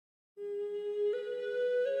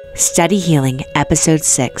Study Healing, Episode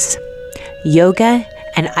 6 Yoga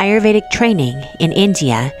and Ayurvedic Training in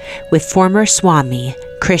India with former Swami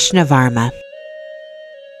Krishna Varma.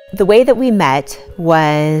 The way that we met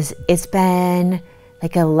was, it's been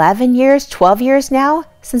like 11 years, 12 years now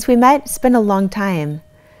since we met. It's been a long time.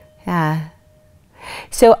 Yeah.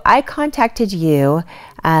 So I contacted you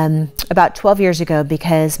about 12 years ago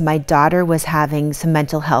because my daughter was having some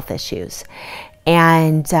mental health issues.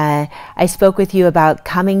 And I spoke with you about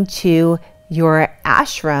coming to your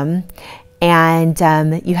ashram, and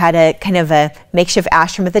you had a kind of a makeshift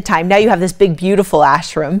ashram at the time. Now you have this big, beautiful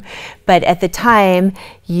ashram. But at the time,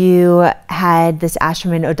 you had this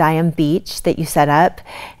ashram in Odayam Beach that you set up,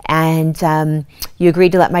 and you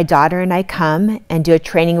agreed to let my daughter and I come and do a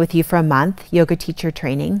training with you for a month, yoga teacher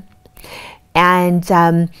training. And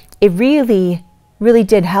it really, really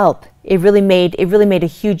did help. It really made a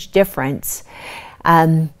huge difference.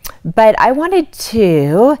 But I wanted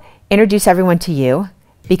to introduce everyone to you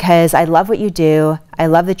because I love what you do. I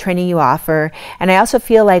love the training you offer. And I also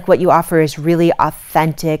feel like what you offer is really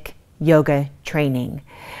authentic yoga training.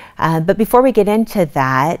 But before we get into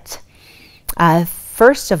that,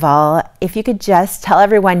 first of all, if you could just tell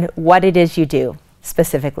everyone what it is you do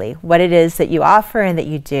specifically, what it is that you offer and that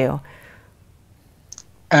you do.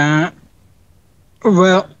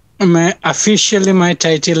 Well, officially my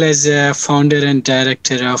title is founder and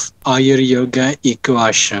director of Ayur Yoga Eco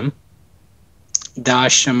Ashram. The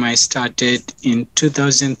ashram I started in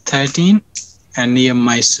 2013 and near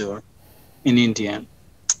Mysore in India.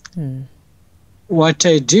 What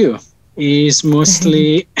I do is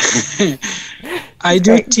mostly I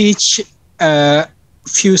do teach a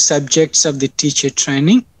few subjects of the teacher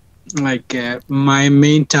training. Like my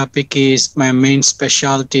main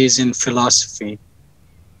specialty is in philosophy.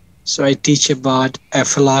 So I teach about a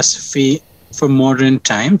philosophy for modern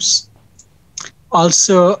times.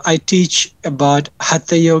 Also, I teach about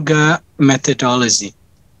Hatha Yoga methodology.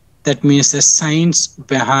 That means the science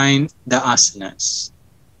behind the asanas.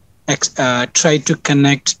 Try to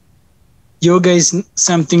connect. Yoga is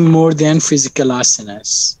something more than physical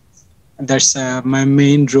asanas. That's my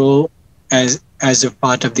main role as a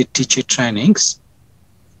part of the teacher trainings.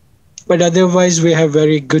 But otherwise, we have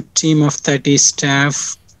very good team of 30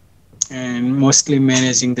 staff and mostly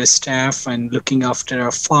managing the staff and looking after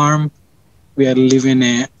our farm. We are living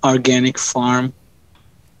in an organic farm.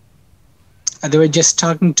 Otherwise, just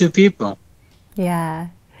talking to people. Yeah.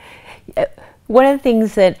 One of the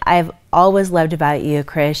things that I've always loved about you,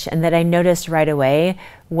 Krish, and that I noticed right away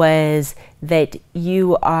was that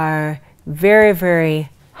you are very, very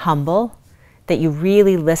humble, that you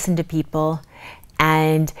really listen to people,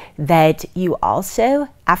 and that you also,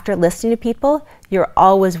 after listening to people, you're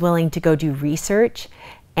always willing to go do research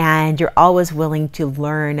and you're always willing to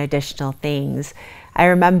learn additional things. I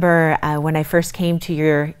remember when I first came to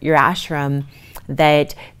your ashram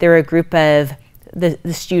that there were a group of the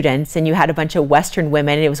students and you had a bunch of Western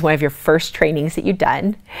women, and it was one of your first trainings that you'd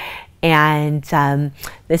done. And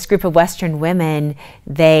this group of Western women,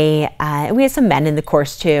 we had some men in the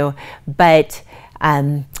course too, but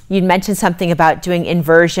you'd mentioned something about doing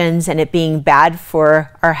inversions and it being bad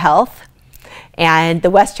for our health. And the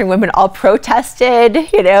Western women all protested,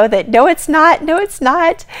 that no, it's not, no, it's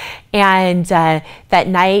not. And that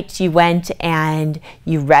night you went and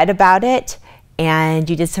you read about it and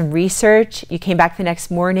you did some research. You came back the next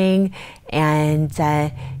morning and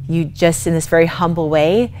you just, in this very humble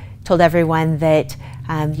way, told everyone that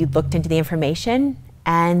you'd looked into the information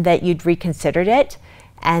and that you'd reconsidered it,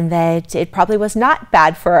 and that it probably was not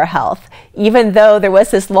bad for our health, even though there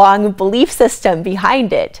was this long belief system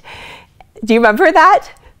behind it. Do you remember that?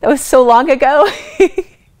 That was so long ago.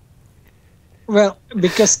 Well,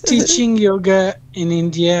 because teaching yoga in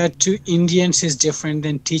India to Indians is different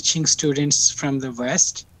than teaching students from the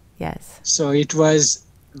West. Yes. So it was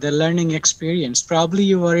the learning experience. Probably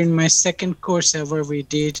you were in my second course ever we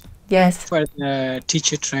did. Yes. For the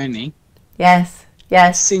teacher training. Yes.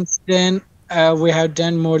 Yes. Since then, we have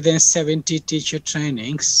done more than 70 teacher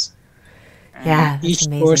trainings. Yeah, each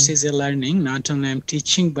amazing. course is a learning. Not only I'm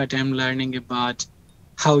teaching, but I'm learning about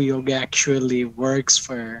how yoga actually works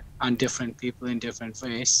on different people in different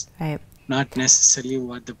ways. Right. Not necessarily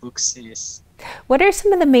what the book says. What are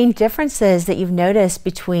some of the main differences that you've noticed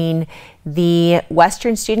between the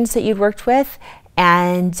Western students that you'd worked with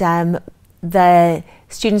and the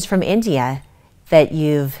students from India that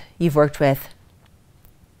you've worked with?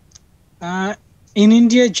 In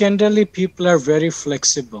India, generally people are very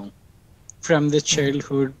flexible from the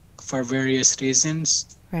childhood for various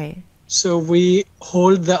reasons. Right. So we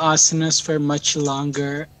hold the asanas for much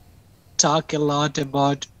longer, talk a lot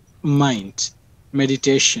about mind.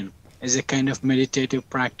 meditation as a kind of meditative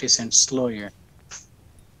practice and slower.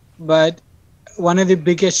 But one of the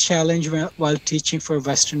biggest challenge while teaching for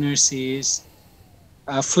Westerners is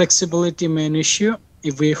flexibility main issue.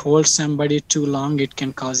 If we hold somebody too long, it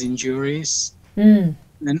can cause injuries. Mm,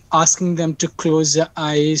 And asking them to close their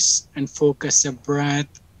eyes and focus their breath,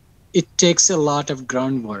 it takes a lot of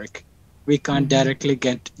groundwork. We can't directly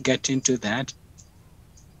get into that.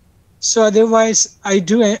 So otherwise, I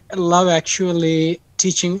do love actually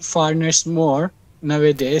teaching foreigners more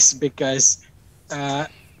nowadays because uh,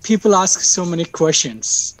 people ask so many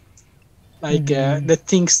questions, like the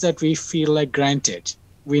things that we feel like granted.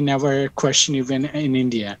 We never question even in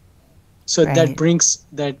India. So that right. brings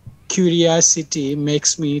that curiosity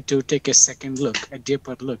makes me to take a second look, a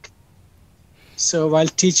deeper look. So while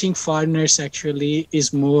teaching foreigners actually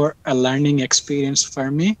is more a learning experience for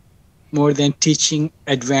me, more than teaching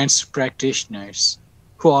advanced practitioners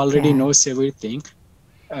who already Yeah. knows everything.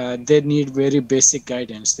 They need very basic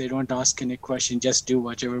guidance. They don't ask any question, just do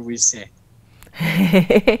whatever we say.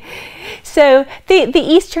 So the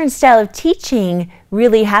Eastern style of teaching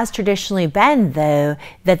really has traditionally been, though,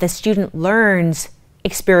 that the student learns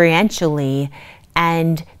experientially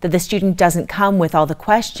and that the student doesn't come with all the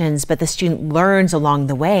questions, but the student learns along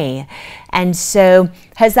the way. And so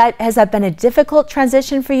has that been a difficult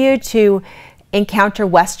transition for you to encounter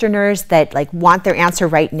Westerners that like want their answer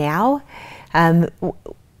right now? Um,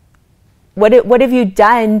 what have you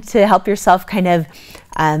done to help yourself kind of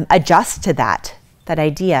adjust to that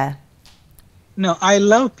idea? No, I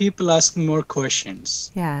love people asking more questions.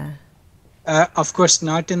 Yeah. Of course,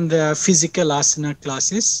 not in the physical asana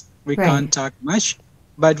classes. We can't Right. talk much,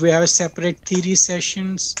 but we have separate theory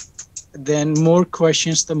sessions. Then more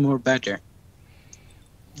questions, the more better.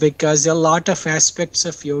 Because a lot of aspects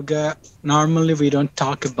of yoga, normally we don't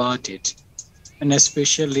talk about it. And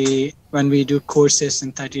especially when we do courses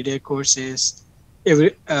and 30-day courses,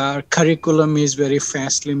 every curriculum is very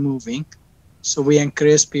fastly moving. So we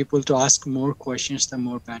encourage people to ask more questions, the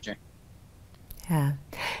more better. Yeah.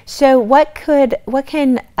 So what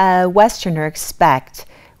can a Westerner expect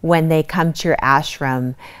when they come to your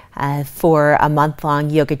ashram for a month-long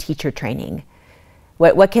yoga teacher training?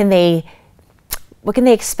 What can they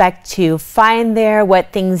expect to find there?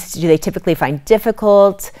 What things do they typically find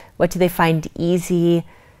difficult? What do they find easy?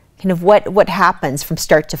 Kind of what happens from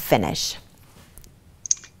start to finish?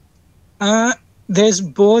 There's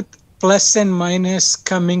both plus and minus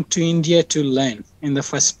coming to India to learn in the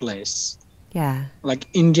first place. Yeah. Like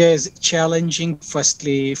India is challenging,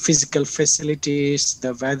 firstly, physical facilities,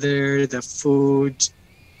 the weather, the food,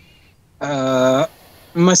 uh,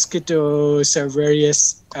 mosquitoes, or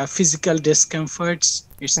various physical discomforts.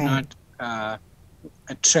 It's Right. not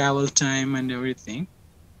a travel time and everything.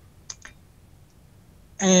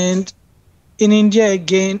 And in India,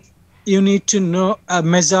 again, you need to know a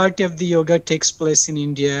majority of the yoga takes place in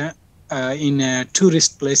India in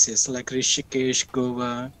tourist places like Rishikesh,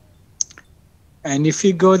 Goa. And if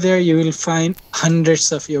you go there, you will find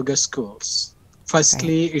hundreds of yoga schools. Right.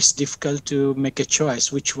 Firstly, it's difficult to make a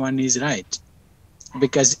choice which one is right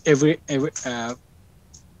because every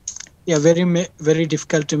yeah, very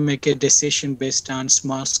difficult to make a decision based on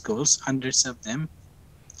small schools, hundreds of them.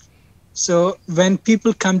 So when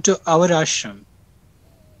people come to our ashram,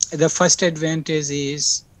 the first advantage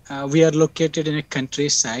is we are located in a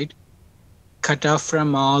countryside, cut off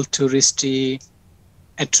from all touristy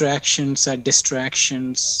attractions or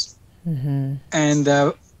distractions. And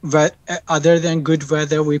other than good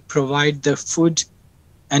weather, we provide the food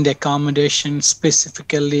and accommodation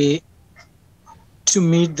specifically to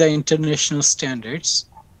meet the international standards,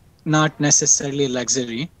 not necessarily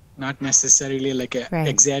luxury, not necessarily like Right.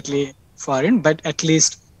 exactly foreign, but at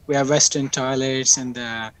least we have Western toilets and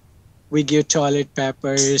we give toilet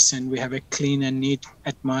papers and we have a clean and neat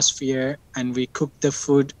atmosphere and we cook the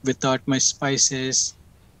food without much spices.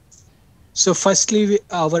 So firstly,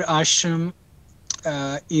 our ashram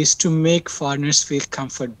is to make foreigners feel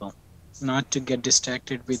comfortable, not to get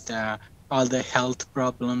distracted with all the health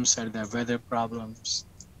problems or the weather problems.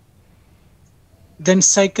 Then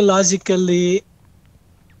psychologically,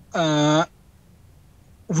 uh,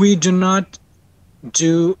 we do not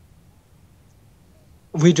do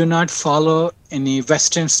we do not follow any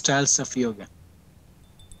Western styles of yoga.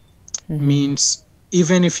 Means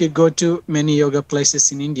even if you go to many yoga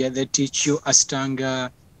places in India, they teach you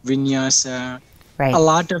Ashtanga, Vinyasa. A Right.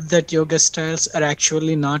 lot of that yoga styles are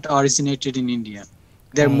actually not originated in India.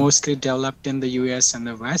 They're Right. mostly developed in the US and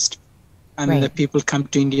the West. And then the Right. people come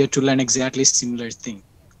to India to learn exactly similar thing.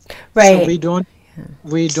 So Right.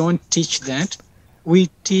 we don't teach that. we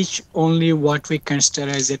teach only what we consider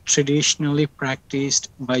as a traditionally practiced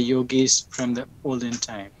by yogis from the olden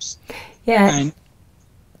times. Yeah. And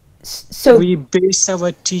So we base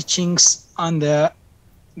our teachings on the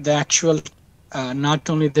actual, not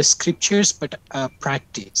only the scriptures, but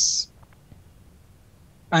practice.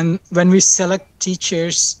 And when we select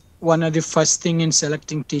teachers, one of the first thing in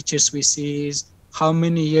selecting teachers we see is how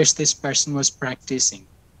many years this person was practicing.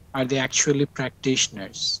 Are they actually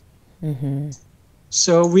practitioners? mm-hmm.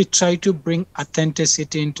 So we try to bring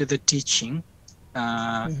authenticity into the teaching,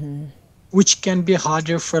 uh, Mm-hmm. which can be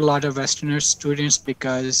harder for a lot of Westerner students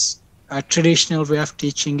because a traditional way of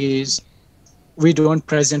teaching is we don't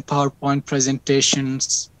present PowerPoint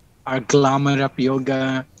presentations or glamour up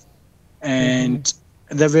yoga. Mm-hmm. And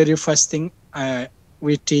the very first thing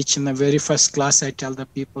we teach in the very first class, I tell the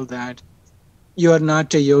people that you are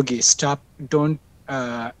not a yogi. Stop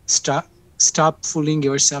fooling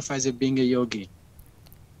yourself as a being a yogi.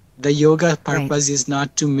 The yoga Right. purpose is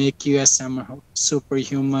not to make you as some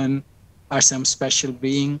superhuman or some special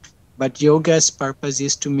being, but yoga's purpose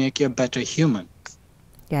is to make you a better human.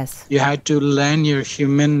 Yes. You have to learn your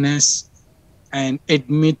humanness and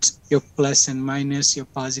admit your plus and minus, your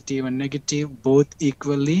positive and negative, both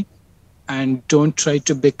equally, and don't try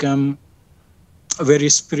to become very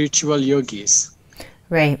spiritual yogis.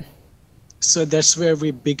 Right. So that's where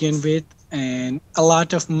we begin with. And a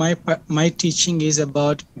lot of my teaching is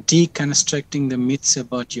about deconstructing the myths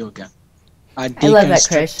about yoga, I love that,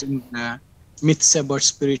 Krish. deconstructing the myths about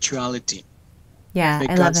spirituality. Yeah, I love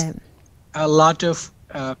Because it. a lot of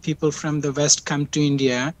people from the West come to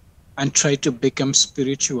India and try to become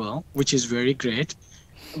spiritual, which is very great.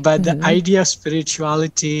 But the Mm-hmm. idea of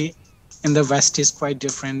spirituality in the West is quite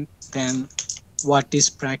different than what is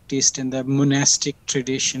practiced in the monastic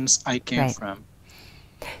traditions I came Right. from.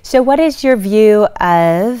 So, what is your view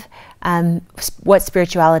of what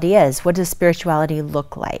spirituality is? What does spirituality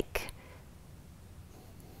look like?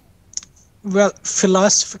 Well,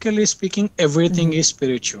 philosophically speaking, everything Mm-hmm. is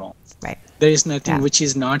spiritual. Right. There is nothing Yeah. which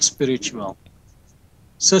is not spiritual.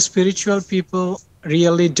 So, spiritual people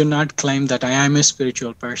really do not claim that I am a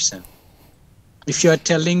spiritual person. If you are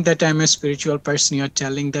telling that I'm a spiritual person, you're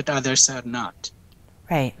telling that others are not.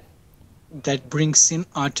 Right. That brings in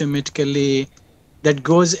automatically, that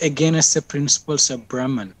goes against the principles of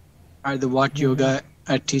Brahman, or the what Mm-hmm. yoga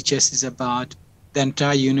teaches is about. The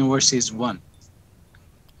entire universe is one.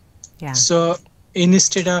 Yeah. So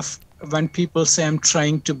instead of, when people say I'm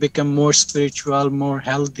trying to become more spiritual, more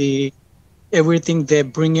healthy, everything, they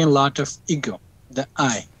bring in a lot of ego, the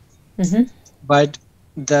I. Mm-hmm. But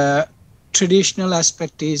the traditional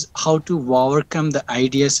aspect is how to overcome the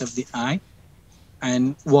ideas of the I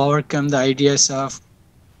and overcome the ideas of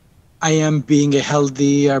I am being a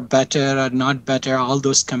healthy or better or not better, all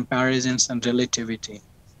those comparisons and relativity.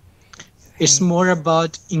 It's Right. more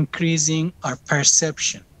about increasing our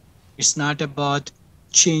perception. It's not about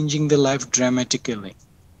changing the life dramatically,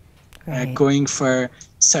 Right. going for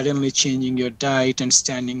suddenly changing your diet and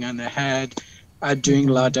standing on the head, doing a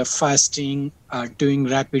Mm-hmm. lot of fasting, doing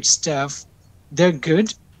rapid stuff. They're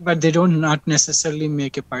good, but they don't not necessarily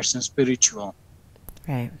make a person spiritual.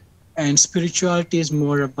 Right. And spirituality is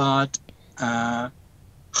more about uh,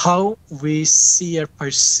 how we see or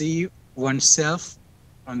perceive oneself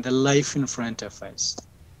on the life in front of us.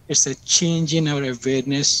 It's a change in our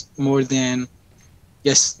awareness more than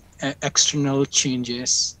just external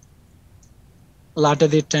changes. A lot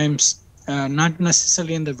of the times, not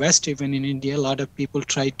necessarily in the West, even in India, a lot of people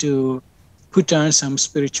try to put on some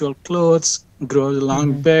spiritual clothes, grow a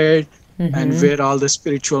long Mm-hmm. beard, and Mm-hmm. wear all the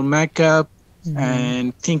spiritual makeup Mm-hmm.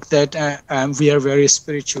 and think that we are very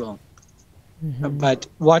spiritual. Mm-hmm. But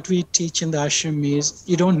what we teach in the ashram is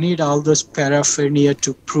you don't need all those paraphernalia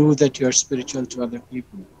to prove that you're spiritual to other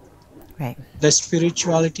people. Right. The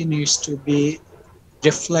spirituality needs to be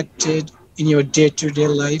reflected in your day-to-day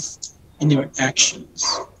life, in your actions,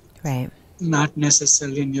 Right. not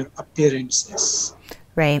necessarily in your appearances.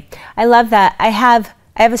 Right. I love that. I have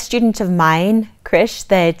a student of mine, Krish,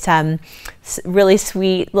 that really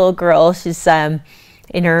sweet little girl. She's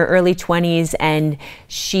in her early 20s, and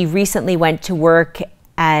she recently went to work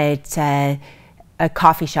at a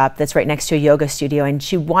coffee shop that's right next to a yoga studio, and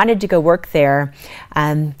she wanted to go work there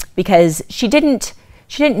because she didn't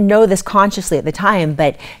know this consciously at the time,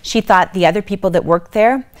 but she thought the other people that worked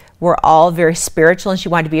there were all very spiritual, and she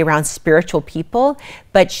wanted to be around spiritual people,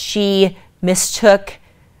 but she mistook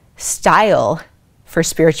style for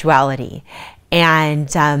spirituality. And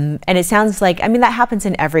it sounds like, I mean, that happens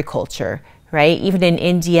in every culture, right? Even in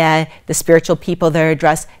India, the spiritual people that are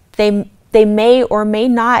addressed, they may or may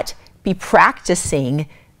not be practicing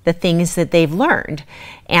the things that they've learned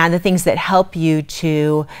and the things that help you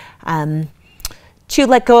to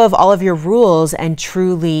let go of all of your rules and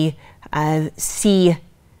truly see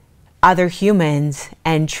other humans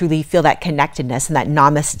and truly feel that connectedness and that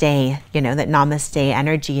namaste, that namaste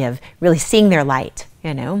energy of really seeing their light,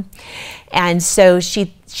 And so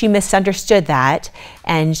she misunderstood that,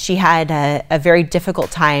 and she had a very difficult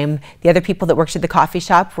time. The other people that worked at the coffee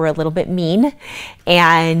shop were a little bit mean,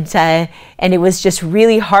 and it was just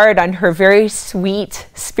really hard on her very sweet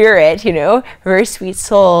spirit, her very sweet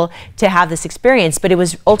soul, to have this experience. But it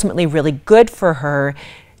was ultimately really good for her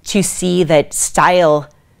to see that style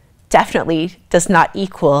definitely does not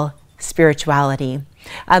equal spirituality.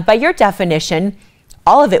 By your definition,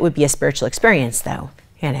 all of it would be a spiritual experience, though,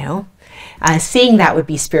 seeing that would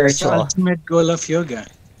be spiritual. It's the ultimate goal of yoga,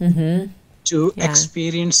 to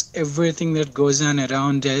experience everything that goes on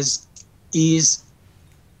around us.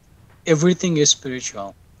 Everything is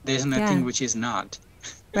spiritual. There's nothing which is not.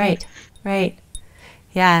 Right.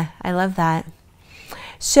 Yeah, I love that.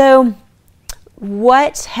 So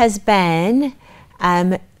what has been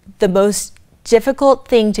the most difficult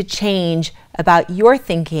thing to change about your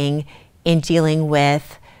thinking in dealing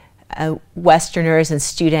with Westerners and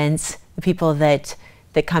students, the people that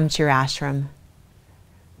come to your ashram?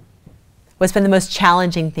 What's been the most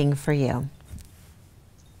challenging thing for you?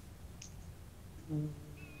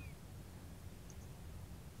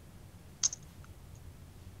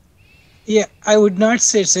 Yeah, I would not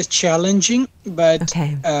say it's a challenging, but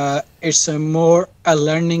it's a more a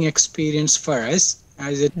learning experience for us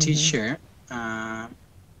as a teacher.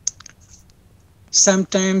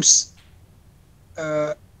 Sometimes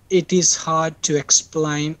it is hard to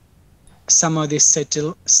explain some of the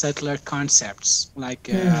subtler concepts. Like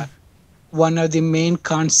one of the main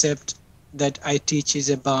concepts that I teach is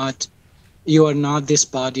about you are not this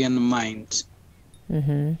body and mind.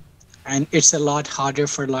 And it's a lot harder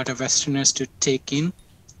for a lot of Westerners to take in.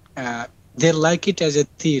 They like it as a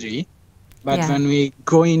theory, but when we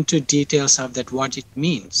go into details of that, what it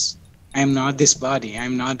means, I'm not this body,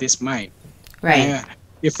 I'm not this mind. Right.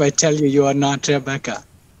 If I tell you, you are not Rebecca,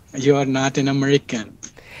 you are not an American.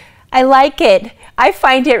 I like it. I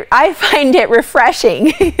find it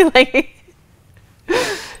refreshing.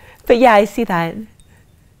 But yeah, I see that.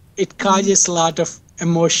 It causes a lot of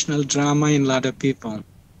emotional drama in a lot of people.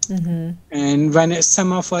 And when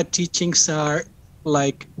some of our teachings are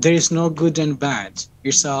like, there is no good and bad,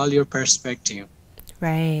 it's all your perspective.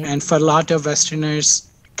 Right. And for a lot of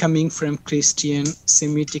Westerners coming from Christian,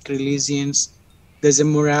 Semitic religions, there's a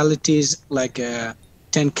moralities like 10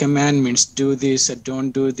 commandments, do this or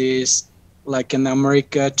don't do this. Like in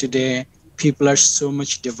America today, people are so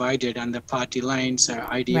much divided on the party lines or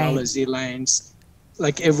ideology lines.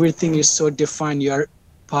 Like everything is so defined, you're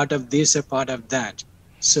part of this or part of that.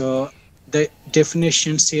 So the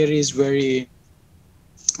definitions here is very,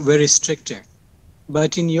 very stricter.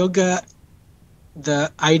 But in yoga,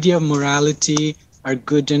 the idea of morality or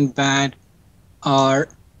good and bad are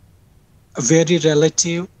very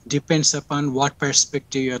relative, depends upon what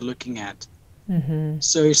perspective you're looking at.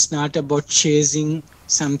 So it's not about chasing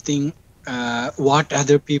something, what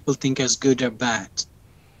other people think is good or bad.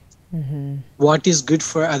 What is good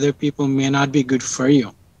for other people may not be good for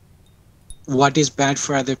you. What is bad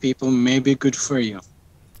for other people may be good for you.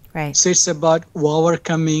 Right. So it's about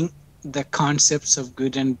overcoming the concepts of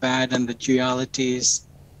good and bad and the dualities.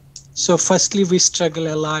 So firstly, we struggle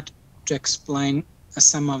a lot to explain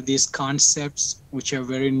some of these concepts which are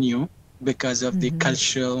very new because of the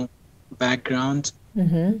cultural background.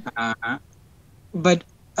 But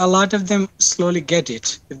a lot of them slowly get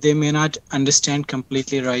it. They may not understand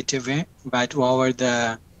completely right away, but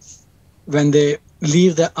when they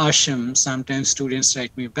leave the ashram, sometimes students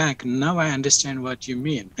write me back, now I understand what you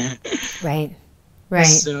mean. Right.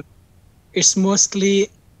 So it's mostly,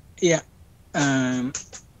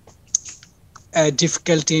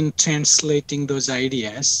 difficulty in translating those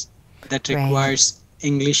ideas. That requires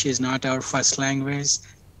English is not our first language,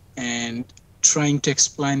 and trying to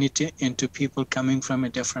explain it into people coming from a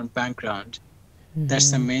different background.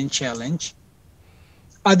 That's the main challenge.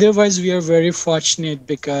 Otherwise, we are very fortunate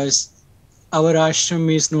because our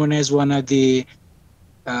ashram is known as one of the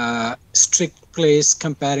strict place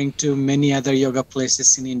comparing to many other yoga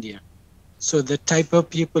places in India. So the type of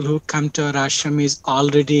people who come to our ashram is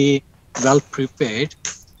already well prepared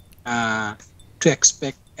to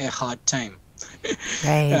expect a hard time.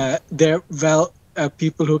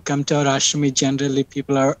 People who come to our ashram, generally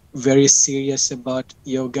people are very serious about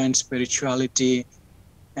yoga and spirituality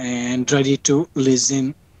and ready to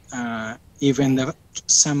listen, even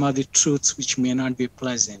some of the truths which may not be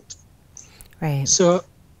pleasant. So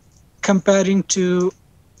comparing to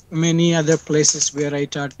many other places where I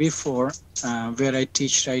taught before, where I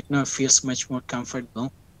teach right now feels much more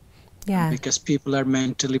comfortable. Yeah. Because people are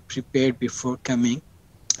mentally prepared before coming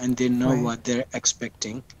and they know Right. what they're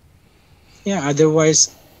expecting. Yeah, otherwise,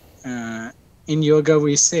 in yoga,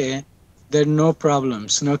 we say there are no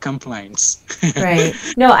problems, no complaints. Right.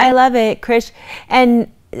 No, I love it, Krish.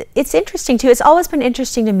 And it's interesting too. It's always been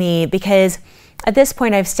interesting to me because at this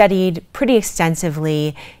point I've studied pretty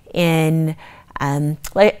extensively in,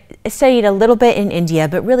 like I studied a little bit in India,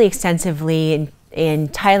 but really extensively in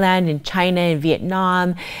Thailand and China and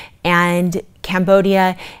Vietnam and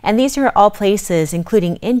Cambodia. And these are all places,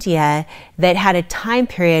 including India, that had a time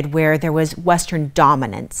period where there was Western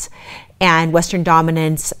dominance. And Western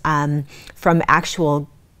dominance from actual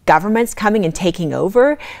governments coming and taking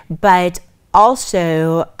over, but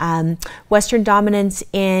also Western dominance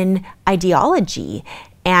in ideology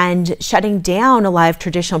and shutting down a lot of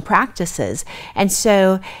traditional practices. And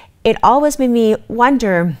so it always made me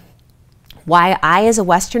wonder why I, as a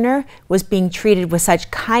Westerner, was being treated with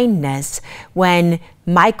such kindness when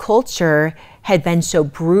my culture had been so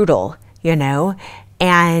brutal, you know,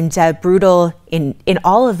 and brutal in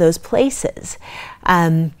all of those places.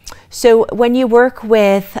 So when you work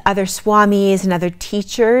with other swamis and other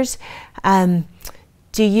teachers,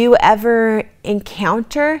 do you ever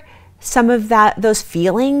encounter some of those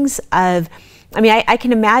feelings of, I mean, I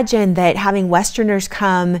can imagine that having Westerners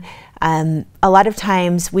come, a lot of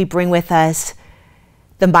times we bring with us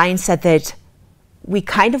the mindset that we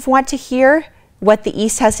kind of want to hear what the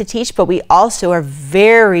East has to teach, but we also are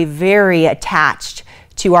very, very attached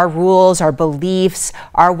to our rules, our beliefs,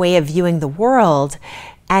 our way of viewing the world.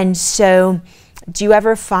 And so do you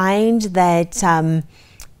ever find that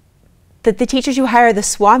that the teachers you hire, the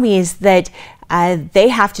swamis, that they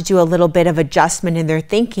have to do a little bit of adjustment in their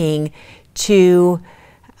thinking to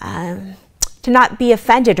not be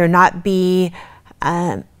offended or not be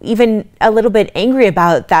even a little bit angry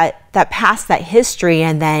about that past, that history,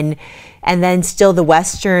 and then still the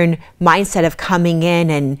Western mindset of coming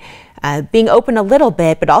in and being open a little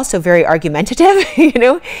bit, but also very argumentative, you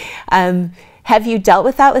know? Have you dealt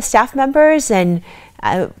with that with staff members, and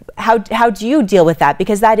how do you deal with that?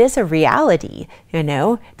 Because that is a reality, you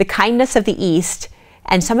know, the kindness of the East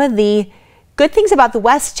and some of the good things about the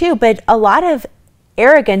West too, but a lot of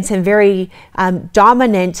arrogance and very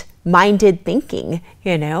dominant-minded thinking,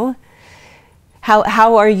 you know?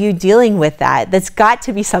 How are you dealing with that? That's got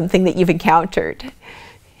to be something that you've encountered.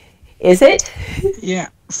 Is it? Yeah.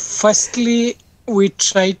 Firstly, we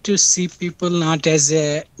try to see people not as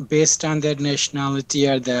based on their nationality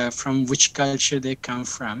or from which culture they come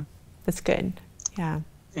from. That's good. Yeah.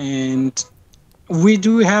 And we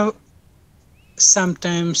do have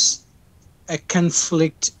sometimes a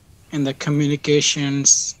conflict in the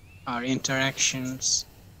communications or interactions,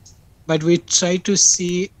 but we try to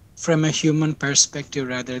see from a human perspective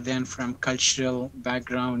rather than from cultural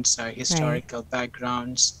backgrounds or historical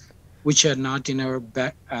backgrounds, which are not in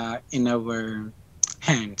our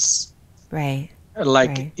hands. Right.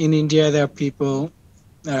 Like in India, there are people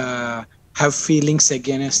have feelings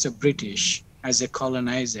against the British as a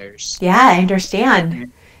colonizers. Yeah, I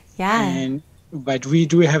understand. But we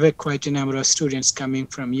do have quite a number of students coming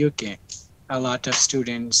from UK, a lot of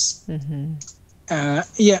students. Mm-hmm.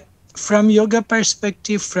 From yoga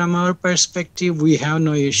perspective, from our perspective, we have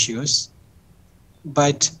no issues.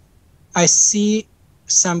 But I see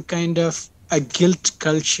some kind of a guilt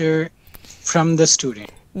culture from the student.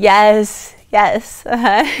 Yes, yes.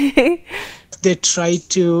 Uh-huh. They try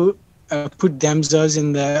to put themselves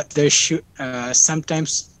in their shoe.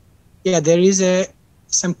 Sometimes, there is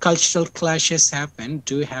some cultural clashes happen.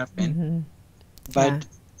 Mm-hmm. But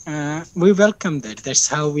we welcome that. That's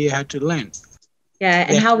how we have to learn. Yeah,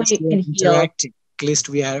 and how we can heal. At least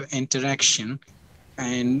we have interaction,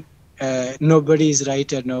 and nobody is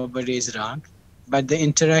right or nobody is wrong. But the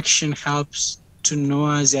interaction helps to know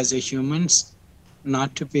us as a humans,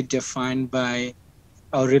 not to be defined by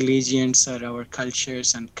our religions or our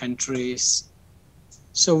cultures and countries.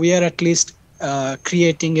 So we are at least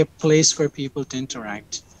creating a place for people to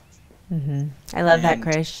interact. Mm-hmm. I love that,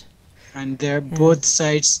 Krish. And they're both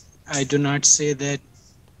sides. I do not say that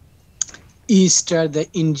East or the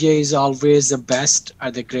India is always the best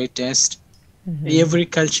or the greatest. Mm-hmm. Every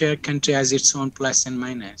culture, country has its own plus and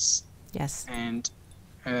minus. Yes. And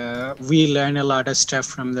we learn a lot of stuff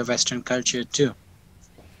from the Western culture too.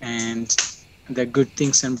 And the good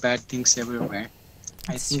things and bad things everywhere.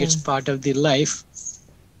 I think it's part of the life.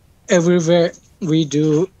 Everywhere we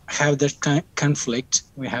do have that conflict,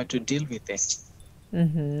 we have to deal with it.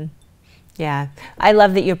 Mm-hmm. Yeah, I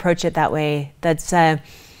love that you approach it that way. That's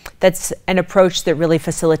that's an approach that really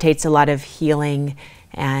facilitates a lot of healing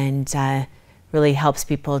and really helps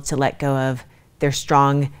people to let go of their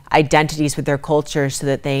strong identities with their culture so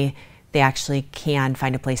that they actually can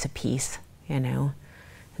find a place of peace, you know.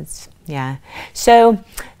 Yeah. So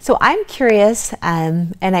I'm curious,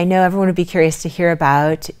 and I know everyone would be curious to hear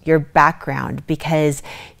about your background, because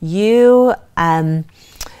you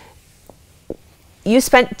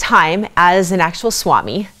spent time as an actual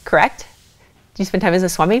Swami, correct? Did you spend time as a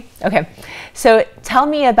Swami? Okay. So tell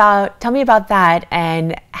me about that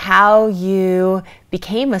and how you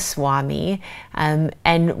became a Swami,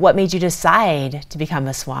 and what made you decide to become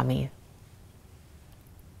a Swami.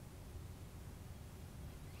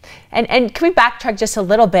 And can we backtrack just a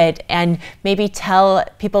little bit and maybe tell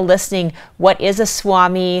people listening, what is a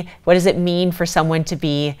Swami? What does it mean for someone to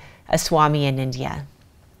be a Swami in India?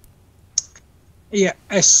 Yeah,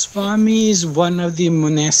 a Swami is one of the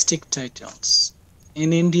monastic titles.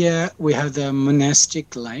 In India, we have the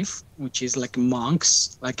monastic life, which is like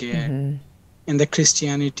monks, like in the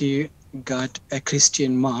Christianity, got a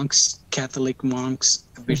Christian monks, Catholic monks,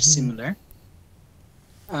 a bit similar.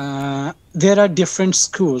 There are different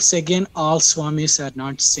schools. Again, all Swamis are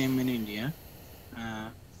not same in India.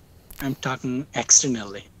 I'm talking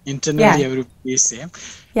externally. Internally, everybody is same.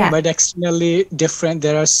 Yeah. But externally different.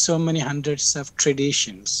 There are so many hundreds of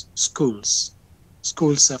traditions, schools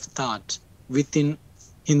of thought within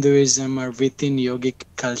Hinduism or within yogic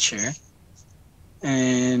culture.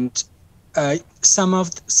 And some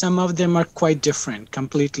of them are quite different,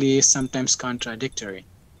 completely sometimes contradictory.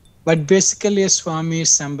 But basically, a Swami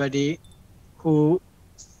is somebody who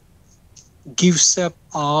gives up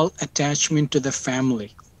all attachment to the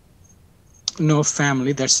family. No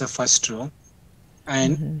family, that's the first rule.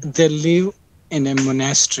 And they live in a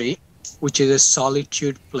monastery, which is a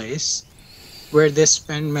solitude place, where they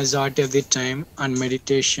spend majority of the time on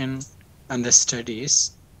meditation and the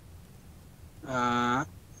studies.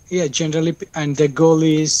 Generally, and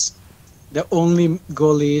the only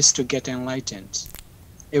goal is to get enlightened.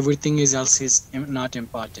 Everything else is not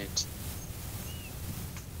important.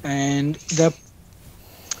 And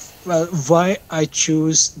why I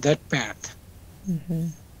choose that path?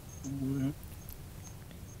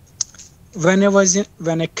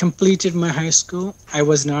 When I completed my high school, I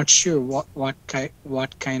was not sure what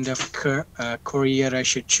kind of career I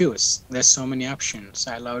should choose. There's so many options.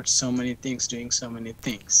 I loved so many things, doing so many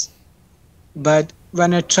things. But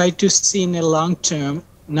when I tried to see in a long term,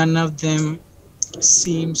 none of them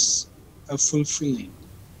seems fulfilling.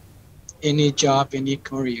 Any job, any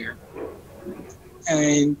career.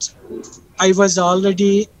 And I was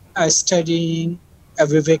already studying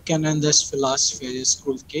Vivekananda's philosophy as a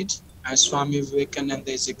school kid. Swami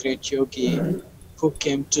Vivekananda is a great yogi who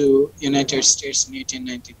came to United States in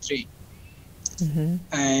 1893.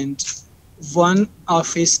 And one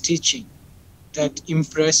of his teaching that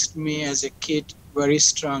impressed me as a kid very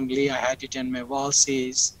strongly, I had it on my walls,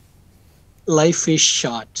 is life is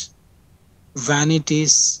short,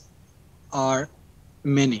 vanities are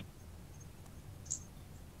many.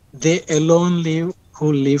 They alone live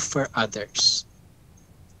who live for others.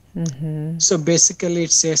 So basically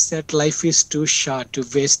it says that life is too short to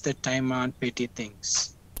waste the time on petty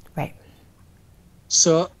things. Right.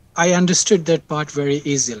 So I understood that part very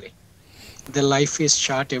easily. The life is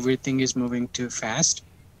short, everything is moving too fast.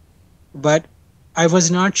 But I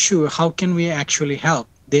was not sure, how can we actually help?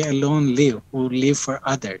 They alone live who live for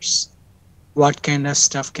others. What kind of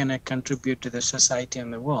stuff can I contribute to the society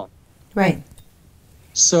and the world? Right.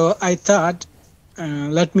 So I thought,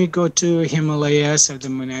 let me go to Himalayas or the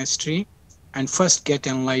monastery and first get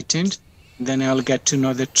enlightened. Then I will get to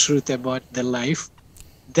know the truth about the life.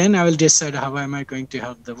 Then I will decide how am I going to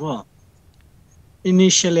help the world.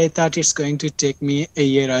 Initially, I thought it's going to take me a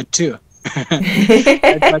year or two.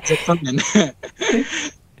 That was the plan.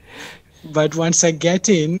 But once I get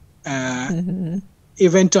in,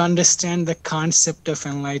 even to understand the concept of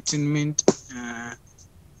enlightenment, I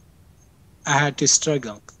had to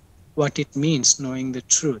struggle. What it means, knowing the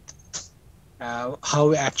truth,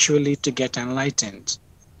 how actually to get enlightened.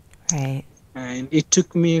 Right. And it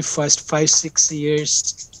took me first 5-6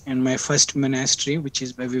 years in my first monastery, which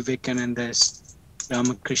is by Vivekananda's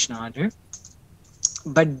Ramakrishna order.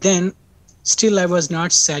 But then still I was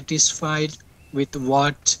not satisfied with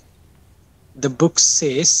what the book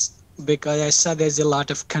says, because I saw there's a lot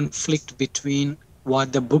of conflict between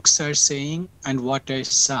what the books are saying and what I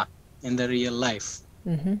saw in the real life.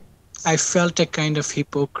 I felt a kind of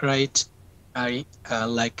hypocrite, trying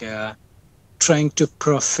to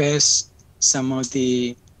profess some of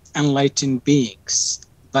the enlightened beings,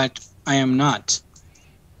 but I am not.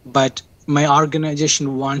 But my organization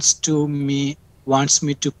wants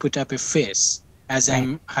me to put up a face, as Right.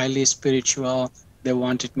 I'm highly spiritual. They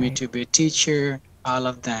wanted me Right. to be a teacher, all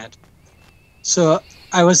of that. So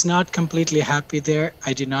I was not completely happy there.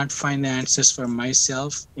 I did not find the answers for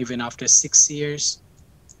myself even after 6 years.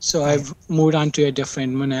 So Right. I've moved on to a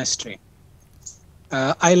different monastery.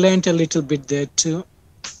 I learned a little bit there too,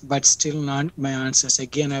 but still not my answers.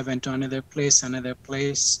 Again, I went to another place, another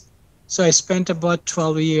place. So I spent about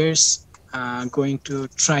 12 years going to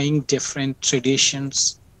trying different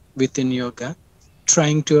traditions within yoga,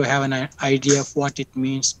 trying to have an idea of what it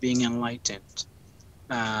means being enlightened.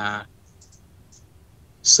 Uh,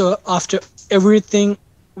 so after everything,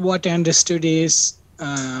 what I understood is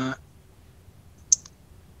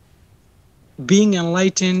being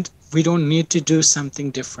enlightened, we don't need to do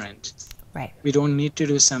something different. Right. We don't need to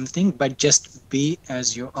do something, but just be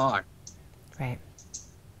as you are. Right.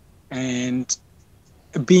 And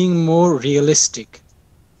being more realistic.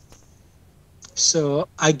 So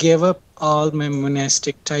I gave up all my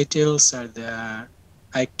monastic titles,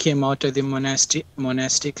 I came out of the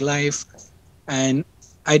monastic life, and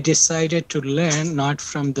I decided to learn not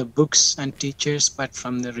from the books and teachers, but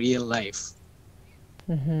from the real life.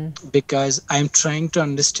 Because I'm trying to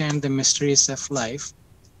understand the mysteries of life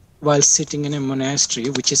while sitting in a monastery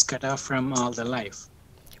which is cut off from all the life.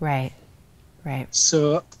 Right. Right.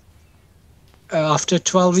 So after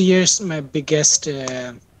 12 years, my biggest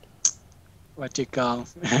what you call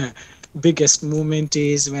biggest movement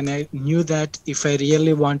is when I knew that if I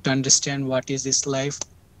really want to understand what is this life,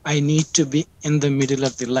 I need to be in the middle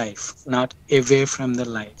of the life, not away from the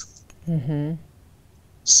life.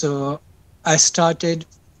 So I started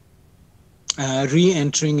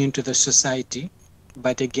re-entering into the society,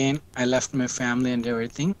 but again I left my family and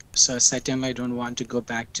everything, so certainly I don't want to go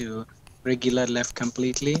back to regular life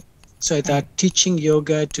completely. So I thought teaching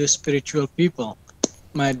yoga to spiritual people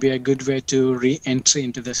might be a good way to re-enter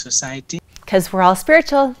into the society. Because we're all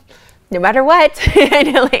spiritual, no matter what. I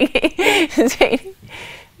know, like,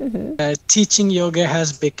 Teaching yoga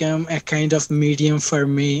has become a kind of medium for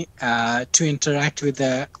me to interact with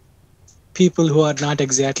the people who are not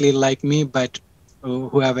exactly like me, but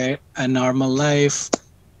who have a normal life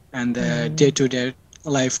and day-to-day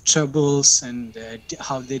life troubles and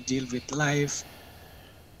how they deal with life.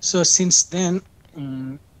 So since then,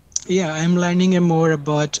 yeah, I'm learning more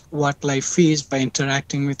about what life is by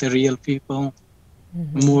interacting with the real people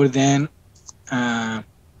more than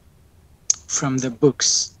from the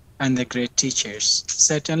books and the great teachers.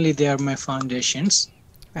 Certainly, they are my foundations,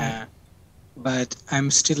 Right. but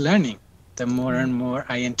I'm still learning. The more and more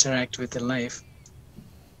I interact with the life.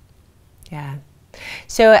 Yeah.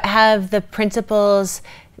 So have the principles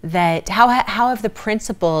that, how have the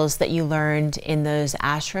principles that you learned in those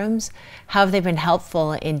ashrams, how have they been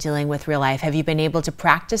helpful in dealing with real life? Have you been able to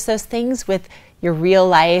practice those things with your real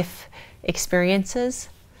life experiences?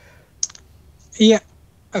 Yeah,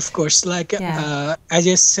 of course. Like Yeah. I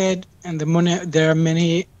just said, and there are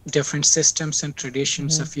many different systems and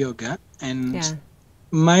traditions of yoga, and Yeah.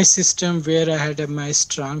 my system where I had my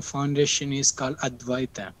strong foundation is called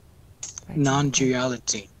Advaita, Right.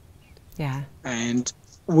 non-duality, Yeah. and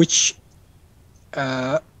which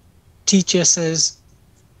teaches us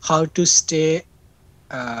how to stay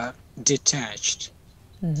detached,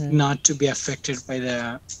 not to be affected by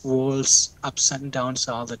the world's ups and downs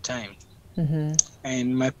all the time.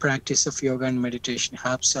 And my practice of yoga and meditation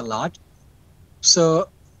helps a lot. So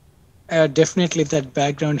definitely that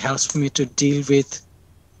background helps me to deal with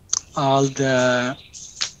all the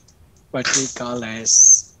what we call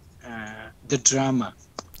as the drama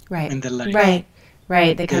Right. in the life. Right.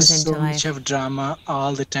 Right. That There's comes into so much life. of drama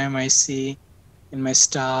all the time I see in my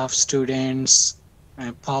staff, students,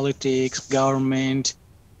 politics, government,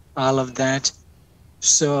 all of that.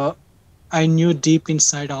 So I knew deep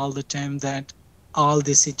inside all the time that all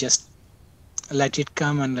this is just let it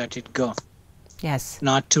come and let it go, Yes.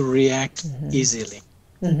 not to react easily.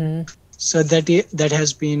 So that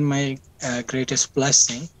has been my greatest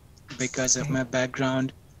blessing. Because of my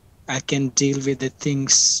background, I can deal with the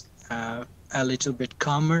things a little bit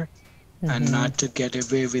calmer and not to get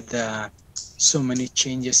away with so many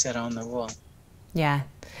changes around the world. Yeah.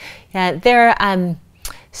 Yeah. There,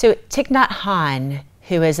 so Thich Nhat Hanh,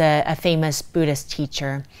 who is a famous Buddhist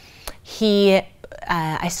teacher, he,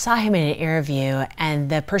 I saw him in an interview, and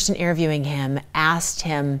the person interviewing him asked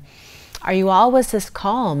him, "Are you always this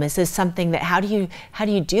calm? Is this something that, how do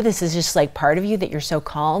you do this? Is just like part of you that you're so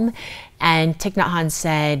calm?" And Thich Nhat Hanh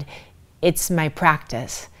said, "It's my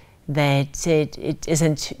practice. that it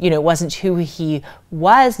isn't, it wasn't who he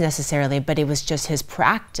was necessarily, but it was just his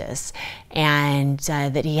practice, and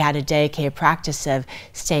that he had a dedicated practice of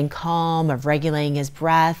staying calm, of regulating his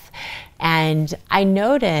breath. And I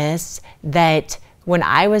noticed that when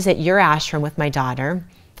I was at your ashram with my daughter,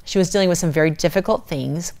 she was dealing with some very difficult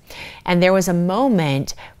things, and there was a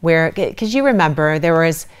moment where, because you remember, there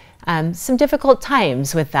was some difficult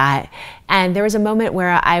times with that, and there was a moment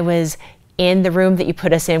where I was in the room that you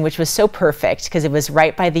put us in, which was so perfect because it was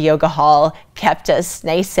right by the yoga hall, kept us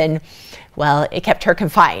nice and, well, it kept her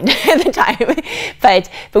confined at the time. But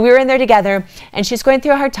we were in there together, and she's going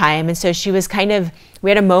through a hard time, and so she was we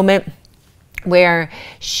had a moment where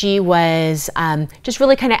she was just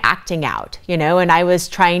really kind of acting out, and I was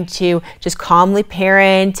trying to just calmly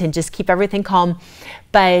parent and just keep everything calm.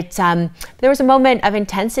 But there was a moment of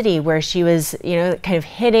intensity where she was, kind of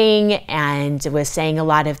hitting and was saying a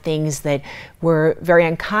lot of things that were very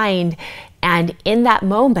unkind. And in that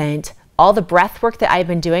moment, all the breath work that I've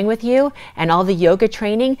been doing with you and all the yoga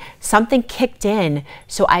training, something kicked in.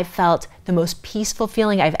 So I felt the most peaceful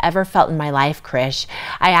feeling I've ever felt in my life, Krish.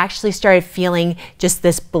 I actually started feeling just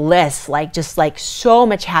this bliss, like so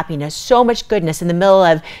much happiness, so much goodness in the middle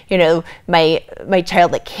of, my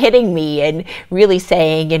child like hitting me and really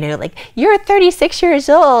saying, like, you're 36 years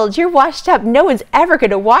old, you're washed up, no one's ever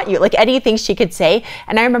gonna want you, like anything she could say.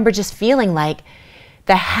 And I remember just feeling like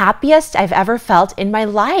the happiest I've ever felt in my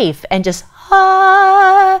life, and just,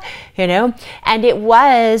 and it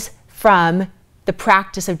was from the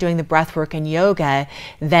practice of doing the breath work and yoga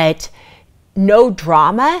that no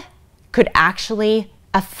drama could actually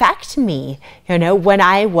affect me, when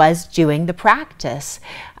I was doing the practice.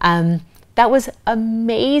 That was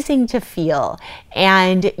amazing to feel.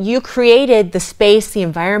 And you created the space, the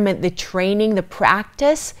environment, the training, the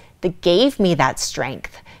practice that gave me that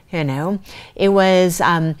strength. It was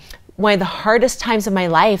one of the hardest times of my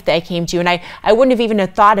life that I came to, and I wouldn't have even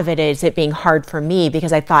have thought of it as it being hard for me,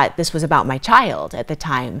 because I thought this was about my child at the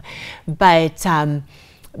time. But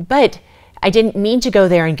I didn't mean to go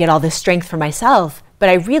there and get all this strength for myself, but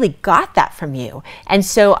I really got that from you. And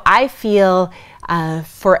so I feel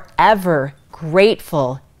forever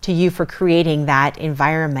grateful to you for creating that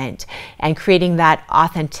environment and creating that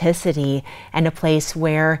authenticity and a place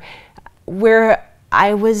where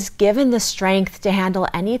I was given the strength to handle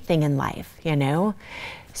anything in life,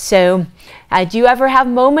 So do you ever have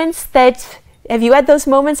moments have you had those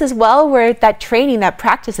moments as well, where that training, that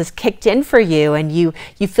practice has kicked in for you, and you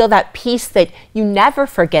feel that peace that you never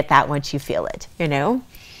forget that once you feel it,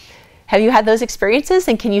 Have you had those experiences,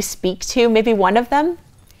 and can you speak to maybe one of them?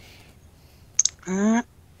 I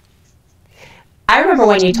remember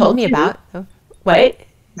when you told me about, what?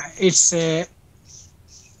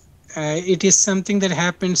 It is something that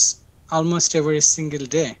happens almost every single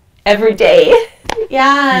day. Every day,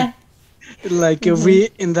 yeah. Like we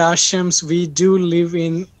in the ashrams, we do live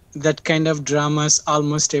in that kind of dramas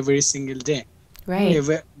almost every single day. Right.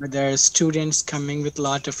 There are students coming with a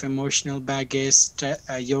lot of emotional baggage,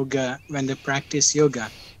 yoga, when they practice yoga,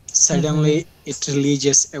 suddenly it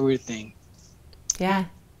releases everything. Yeah.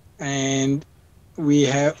 And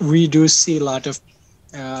we do see a lot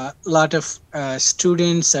of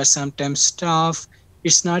students or sometimes staff.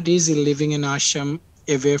 It's not easy living in ashram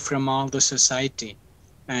away from all the society,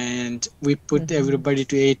 and we put everybody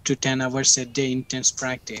to 8 to 10 hours a day intense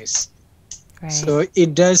practice. Right. So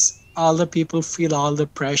it does, all the people feel all the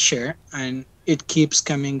pressure, and it keeps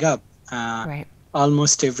coming up. Right.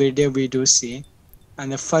 Almost every day we do see,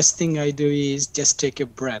 and the first thing I do is just take a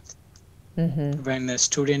breath. When the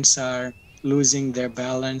students are losing their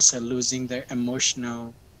balance or losing their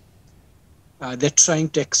emotional, they're trying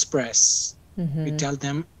to express. We tell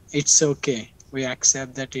them it's okay. We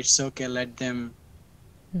accept that it's okay. Let them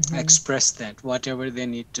express that, whatever they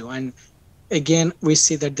need to. And again, we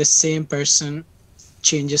see that the same person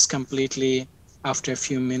changes completely after a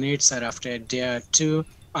few minutes or after a day or two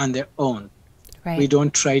on their own. Right. We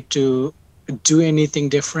don't try to do anything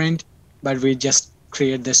different, but we just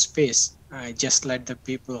create the space. Just let the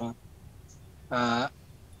people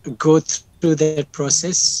go through that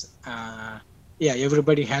process.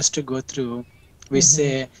 Everybody has to go through. We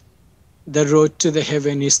say the road to the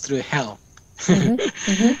heaven is through hell.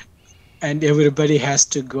 And everybody has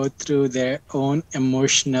to go through their own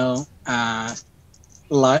emotional,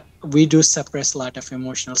 we do suppress a lot of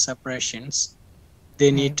emotional suppressions.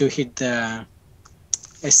 They need to hit a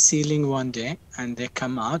ceiling one day, and they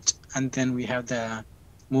come out, and then we have the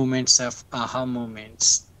moments of aha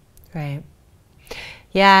moments. Right.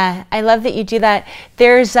 Yeah, I love that you do that.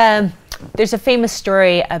 There's a famous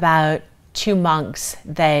story about two monks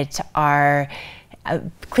that are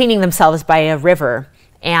cleaning themselves by a river,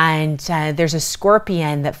 and there's a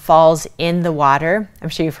scorpion that falls in the water. I'm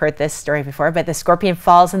sure you've heard this story before, but the scorpion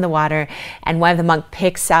falls in the water, and one of the monk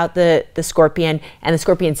picks out the scorpion, and the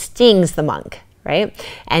scorpion stings the monk, right?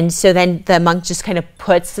 And so then the monk just kind of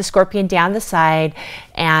puts the scorpion down the side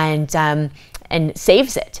and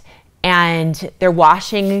saves it. And they're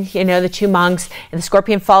washing, the two monks, and the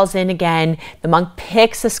scorpion falls in again. The monk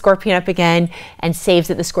picks the scorpion up again and saves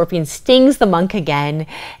it. The scorpion stings the monk again,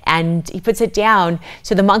 and he puts it down.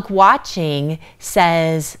 So the monk watching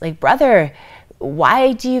says, like, brother,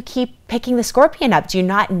 why do you keep picking the scorpion up? Do you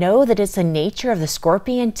not know that it's the nature of the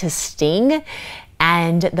scorpion to sting?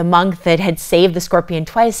 And the monk that had saved the scorpion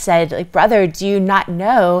twice said, like, brother, do you not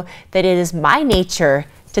know that it is my nature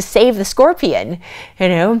to save the scorpion,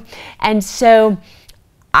 And so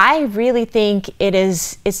I really think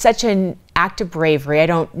it's such an act of bravery. I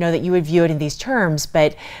don't know that you would view it in these terms,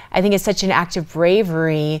 but I think it's such an act of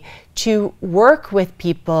bravery to work with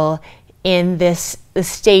people in this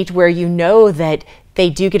state where you know that they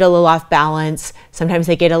do get a little off balance. Sometimes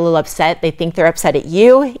they get a little upset. They think they're upset at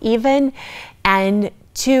you even. And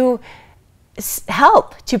to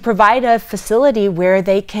help, to provide a facility where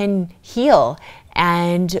they can heal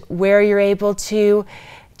and where you're able to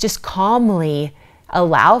just calmly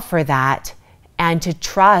allow for that and to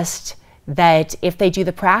trust that if they do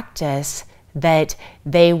the practice, that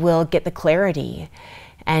they will get the clarity.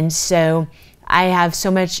 And so I have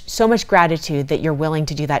so much gratitude that you're willing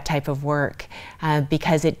to do that type of work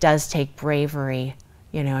because it does take bravery,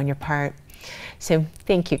 on your part. So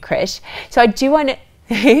thank you, Krish. So I do want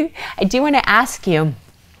to ask you,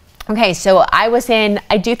 okay, so I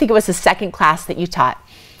do think it was the second class that you taught.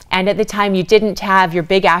 And at the time you didn't have your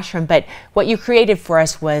big ashram, but what you created for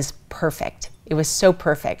us was perfect. It was so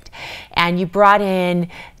perfect. And you brought in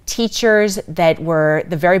teachers that were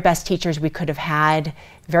the very best teachers we could have had,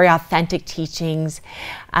 very authentic teachings.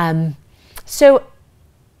 So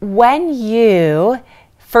when you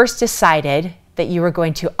first decided that you were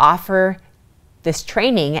going to offer this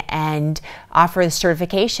training and offer the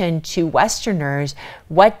certification to Westerners,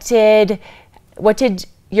 what did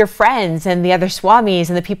your friends and the other swamis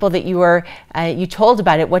and the people that you told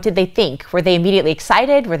about it, what did they think? Were they immediately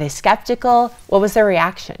excited? Were they skeptical? What was their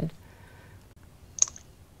reaction?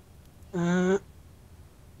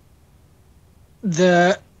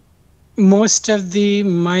 Most of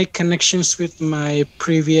my connections with my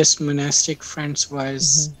previous monastic friends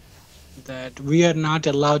was that we are not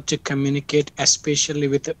allowed to communicate, especially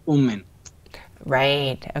with the women.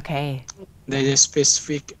 Right. Okay. There's a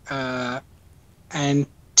specific and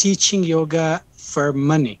teaching yoga for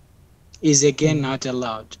money is again not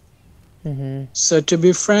allowed. So to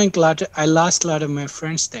be frank, I lost a lot of my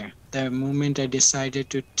friends there. The moment I decided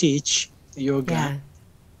to teach yoga,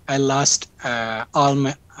 I lost all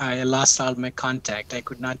my contact. I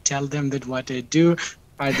could not tell them that what I do,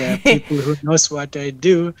 or the people who knows what I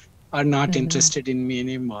do are not interested in me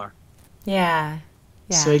anymore. Yeah.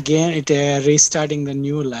 So again, restarting the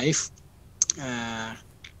new life,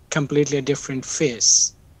 completely a different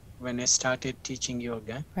phase when I started teaching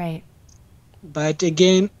yoga. Right. But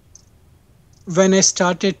again, when I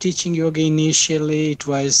started teaching yoga initially,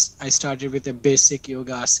 I started with the basic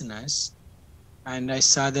yoga asanas. And I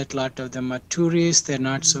saw that a lot of them are tourists, they're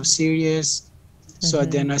not so serious. So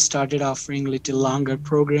then I started offering little longer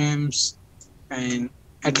programs. And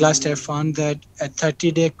at last I found that a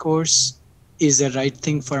 30-day course is the right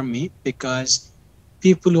thing for me, because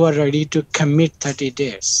people who are ready to commit 30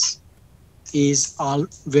 days is all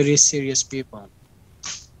very serious people.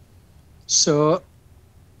 So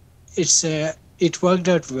it worked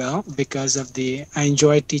out well because I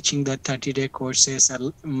enjoyed teaching the 30-day courses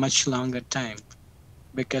a much longer time,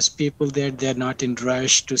 because people they're not in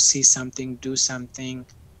rush to see something, do something.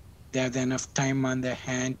 They have enough time on their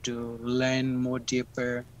hand to learn more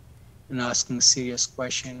deeper and asking serious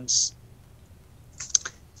questions.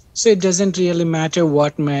 So it doesn't really matter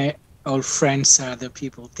what my old friends or other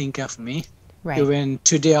people think of me. Right. Even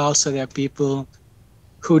today also there are people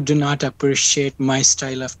who do not appreciate my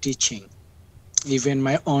style of teaching. Even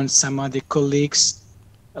some of the colleagues,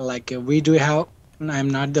 like I'm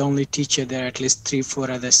not the only teacher, there are at least 3-4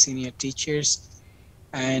 other senior teachers,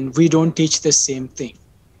 and we don't teach the same thing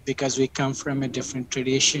because we come from a different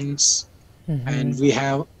traditions and we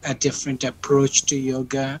have a different approach to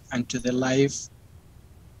yoga and to the life.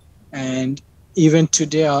 And even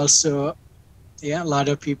today also, a lot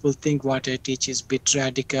of people think what I teach is a bit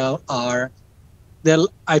radical, or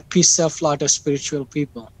I piss off a lot of spiritual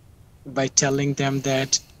people by telling them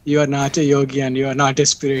that you are not a yogi and you are not a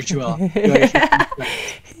spiritual.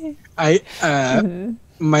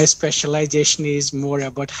 my specialization is more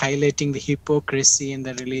about highlighting the hypocrisy in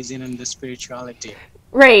the religion and the spirituality.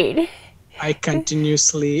 Right. I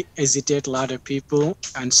continuously hesitate a lot of people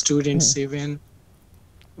and students even,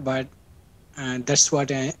 but that's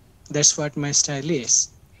what that's what my style is,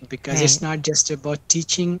 because it's Right. not just about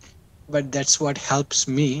teaching, but that's what helps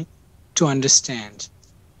me to understand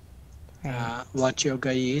Right. what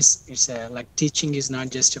yoga is. It's like teaching is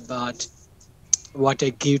not just about what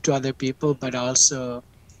I give to other people, but also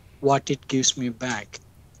what it gives me back.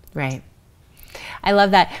 Right. I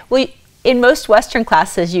love that. Well, in most Western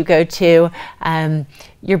classes you go to,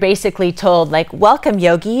 you're basically told like, "Welcome,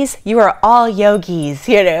 yogis. You are all yogis,"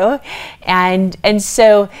 you know, and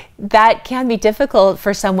so that can be difficult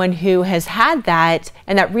for someone who has had that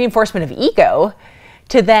and that reinforcement of ego,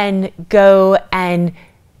 to then go and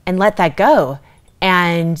let that go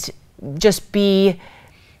and just be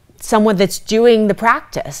someone that's doing the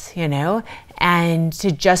practice, you know, and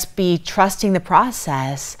to just be trusting the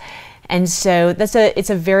process. And so it's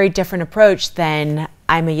a very different approach than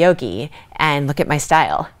I'm a yogi and look at my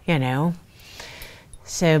style, you know.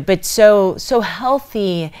 So, but so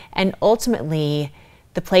healthy, and ultimately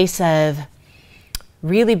the place of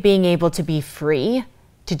really being able to be free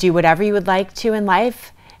to do whatever you would like to in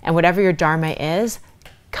life, and whatever your dharma is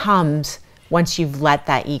comes once you've let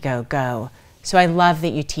that ego go. So I love that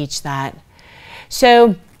you teach that.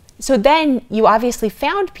 So then you obviously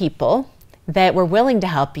found people that were willing to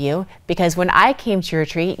help you, because when I came to your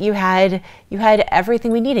retreat, you had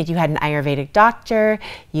everything we needed. You had an Ayurvedic doctor,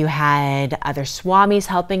 you had other swamis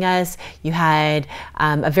helping us, you had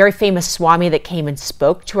a very famous swami that came and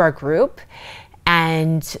spoke to our group,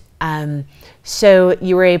 and so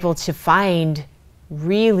you were able to find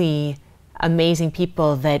really amazing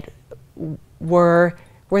people that were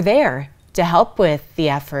there to help with the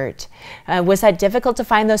effort. Was that difficult to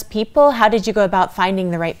find those people? How did you go about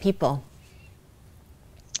finding the right people?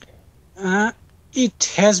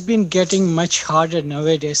 It has been getting much harder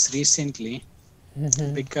nowadays recently,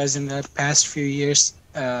 because in the past few years,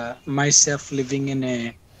 myself living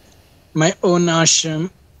in my own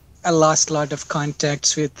ashram, I lost a lot of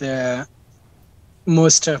contacts with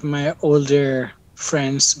most of my older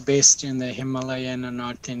friends based in the Himalayan and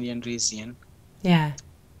North Indian region. Yeah.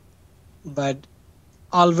 But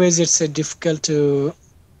always it's difficult to,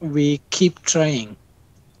 we keep trying.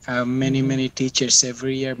 Many teachers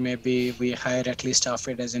every year, maybe we hire at least half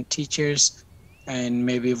a dozen teachers, and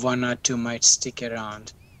maybe one or two might stick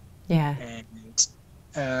around. Yeah.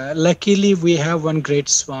 And luckily we have one great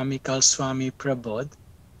Swami called Swami Prabodh,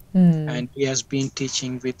 and he has been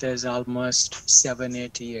teaching with us almost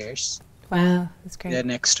 7-8 years. Wow, that's great. An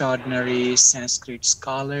extraordinary Sanskrit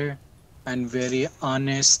scholar, and very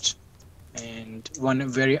honest, and one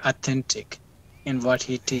very authentic in what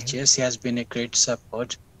he teaches. He has been a great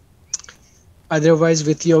support. Otherwise,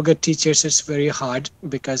 with yoga teachers, it's very hard,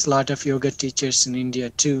 because a lot of yoga teachers in India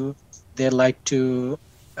too, they like to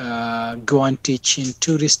go and teach in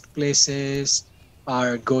tourist places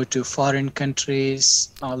or go to foreign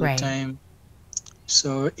countries all the time.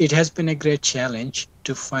 So it has been a great challenge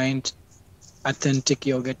to find authentic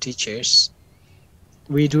yoga teachers.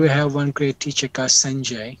 We do have one great teacher called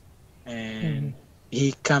Sanjay, and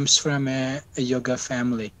he comes from a yoga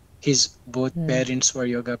family. His both parents were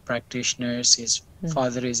yoga practitioners. His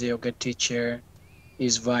father is a yoga teacher,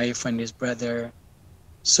 his wife and his brother.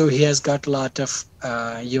 So he has got a lot of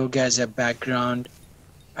yoga as a background,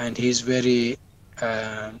 and he's very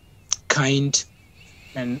kind,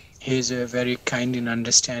 and he's very kind in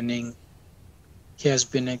understanding. He has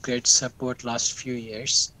been a great support last few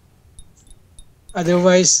years.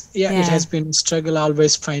 Otherwise, it has been a struggle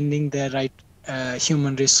always finding the right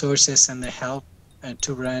human resources and the help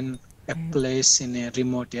to run a place in a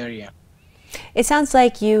remote area. It sounds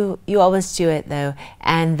like you always do it though,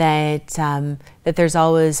 and that that there's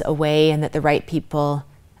always a way, and that the right people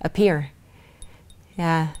appear.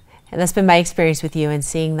 Yeah, and that's been my experience with you and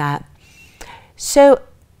seeing that. So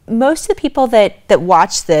most of the people that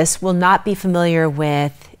watch this will not be familiar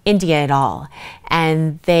with India at all,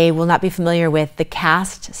 and they will not be familiar with the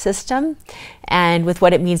caste system and with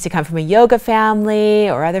what it means to come from a yoga family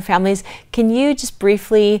or other families. Can you just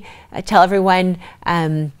briefly tell everyone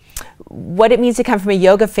what it means to come from a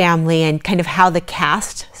yoga family and kind of how the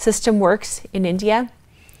caste system works in India?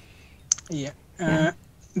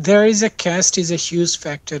 There is a caste is a huge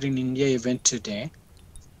factor in India even today,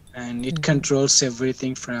 and it controls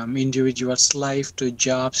everything from individual's life to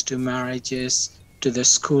jobs to marriages to the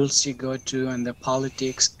schools you go to and the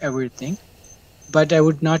politics, everything. But I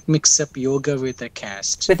would not mix up yoga with a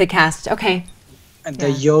caste. With a caste, okay. And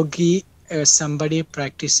the yogi, somebody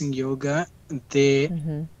practicing yoga, they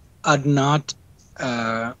are not,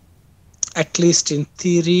 uh, at least in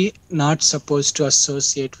theory, not supposed to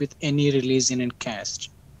associate with any religion and caste.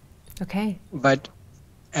 Okay. But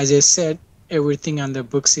as I said, everything on the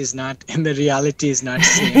books is not, and the reality is not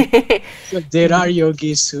same. So there are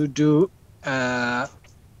yogis who do uh,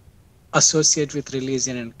 associate with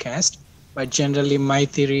religion and caste. But generally, my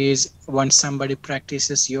theory is once somebody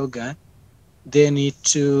practices yoga, they need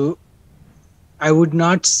to. I would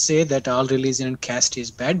not say that all religion and caste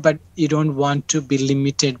is bad, but you don't want to be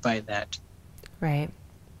limited by that. Right.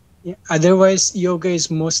 Yeah. Otherwise, yoga is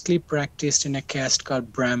mostly practiced in a caste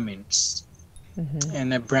called Brahmins.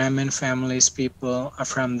 And a Brahmin families, people are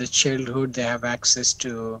from the childhood, they have access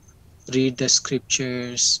to read the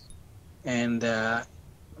scriptures, and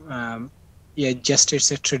um, yeah, just it's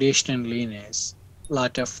a traditional lineage. A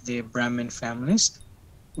lot of the Brahmin families.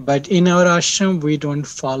 But in our ashram, we don't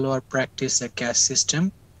follow or practice a caste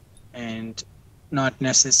system, and not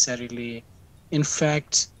necessarily. In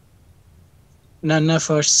fact, none of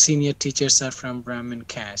our senior teachers are from Brahmin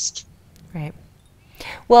caste. Right.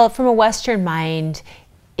 Well, from a Western mind,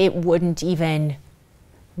 it wouldn't even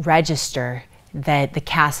register that the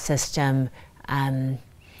caste system,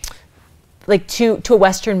 like to a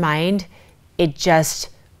Western mind, it just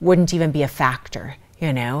wouldn't even be a factor,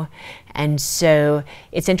 you know? And so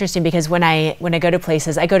it's interesting because when I go to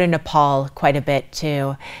places, I go to Nepal quite a bit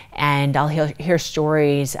too, and I'll hear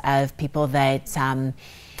stories of people that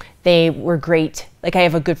they were great. Like I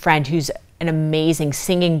have a good friend who's an amazing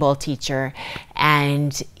singing bowl teacher,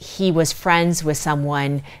 and he was friends with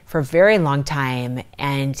someone for a very long time,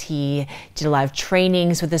 and he did a lot of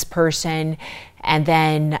trainings with this person. And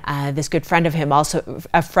then this good friend of him, also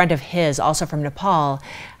a friend of his, also from Nepal,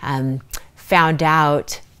 found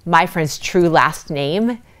out my friend's true last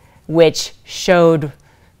name, which showed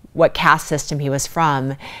what caste system he was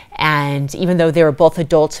from. And even though they were both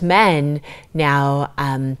adult men now,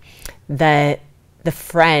 the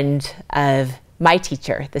friend of my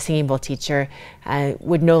teacher, the singing bowl teacher,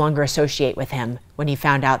 would no longer associate with him when he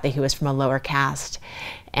found out that he was from a lower caste.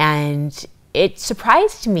 And it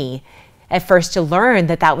surprised me at first to learn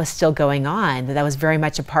that that was still going on, that that was very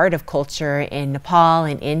much a part of culture in Nepal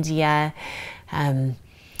and India.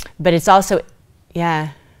 But it's also,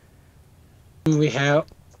 yeah. We have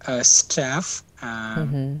staff,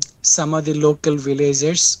 some of the local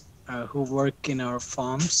villagers who work in our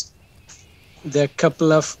farms. There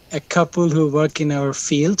are a couple who work in our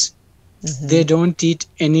fields. They don't eat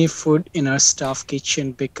any food in our staff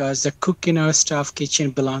kitchen because the cook in our staff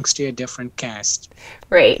kitchen belongs to a different caste.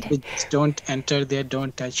 Right. They just don't enter there,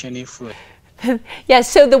 don't touch any food. Yeah,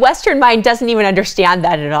 so the Western mind doesn't even understand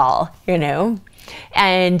that at all, you know?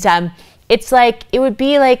 And it's like, it would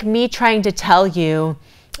be like me trying to tell you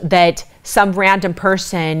that some random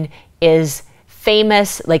person is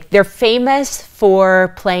famous, like they're famous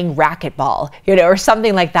for playing racquetball, you know, or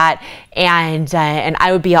something like that. And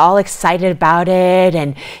I would be all excited about it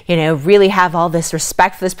and, you know, really have all this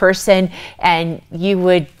respect for this person. And you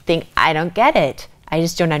would think, I don't get it. I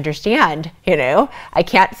just don't understand, you know, I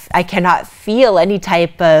cannot feel any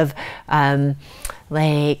type of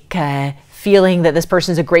feeling that this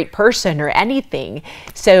person's a great person or anything.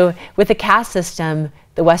 So with the caste system,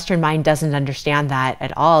 the Western mind doesn't understand that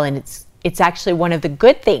at all. And it's actually one of the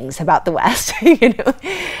good things about the West, you know.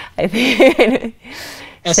 I think.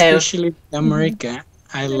 Especially America.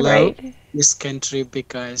 I love this country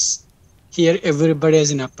because here everybody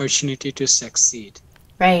has an opportunity to succeed.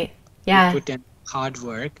 Right. Yeah. We put in hard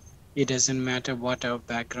work. It doesn't matter what our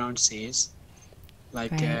background says.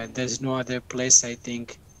 Like there's no other place, I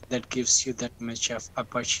think, that gives you that much of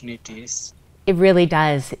opportunities. It really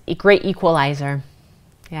does. A great equalizer.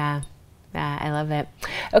 Yeah. Yeah, I love it.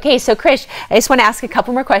 Okay, so Krish, I just want to ask a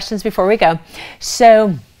couple more questions before we go.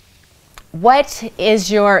 So who is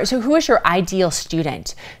your ideal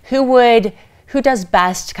student? Who does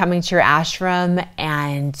best coming to your ashram,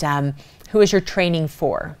 and who is your training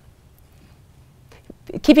for?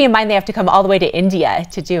 Keeping in mind they have to come all the way to India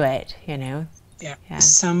to do it, you know? Yeah.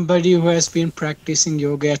 Somebody who has been practicing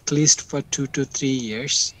yoga at least for 2 to 3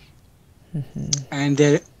 years. And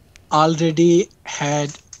they already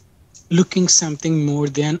had looking something more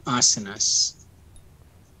than asanas.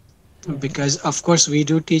 Because of course we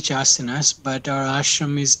do teach asanas, but our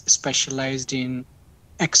ashram is specialized in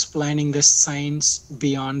explaining the science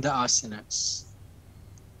beyond the asanas.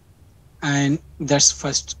 And that's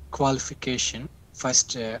first qualification.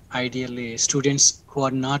 First, ideally, students who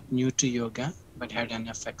are not new to yoga but had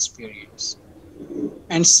enough experience.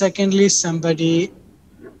 And secondly, somebody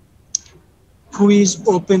who is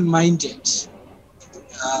open-minded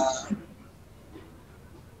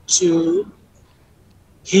to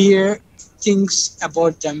hear things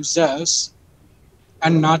about themselves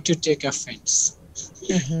and not to take offense.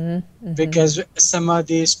 Mm-hmm. Mm-hmm. Because some of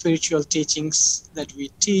the spiritual teachings that we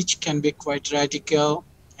teach can be quite radical,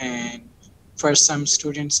 and for some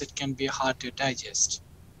students it can be hard to digest.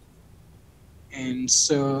 And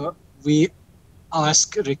so we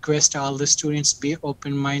request all the students be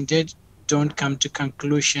open minded. Don't come to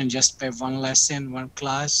conclusion just by one lesson, one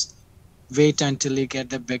class. Wait until you get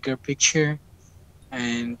the bigger picture.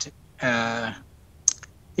 And uh,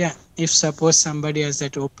 yeah, if suppose somebody has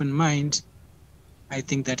that open mind, I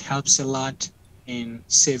think that helps a lot in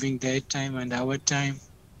saving their time and our time.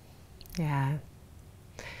 Yeah,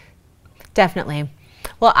 definitely.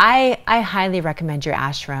 Well, I highly recommend your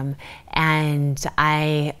ashram. And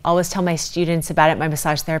I always tell my students about it, my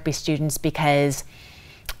massage therapy students, because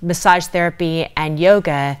massage therapy and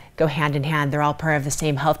yoga go hand in hand. They're all part of the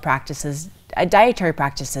same health practices. Dietary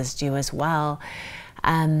practices do as well.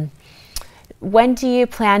 When do you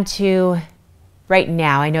plan to, right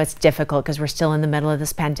now, I know it's difficult because we're still in the middle of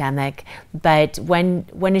this pandemic, but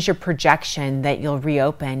when is your projection that you'll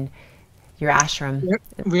reopen your ashram?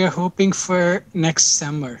 We are hoping for next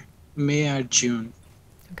summer, May or June.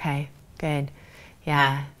 Okay, good.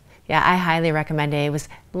 Yeah, yeah, I highly recommend it. It was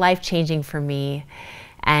life-changing for me.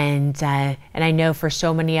 And I know for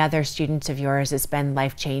so many other students of yours, it's been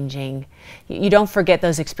life-changing. You don't forget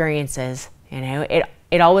those experiences, you know.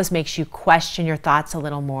 It always makes you question your thoughts a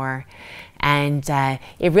little more. And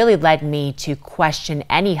it really led me to question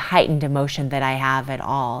any heightened emotion that I have at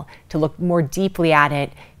all, to look more deeply at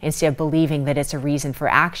it instead of believing that it's a reason for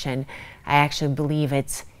action. I actually believe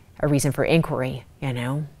it's a reason for inquiry, you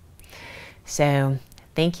know. So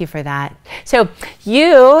thank you for that. So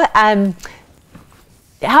you,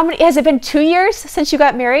 how many, has it been 2 years since you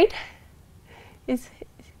got married?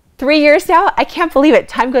 3 years now? I can't believe it.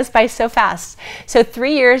 Time goes by so fast. So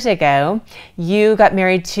 3 years ago, you got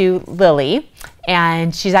married to Lily,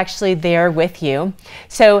 and she's actually there with you.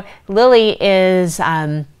 So Lily is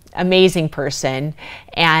amazing person,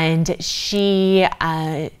 and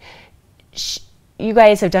you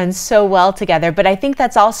guys have done so well together, but I think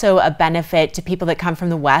that's also a benefit to people that come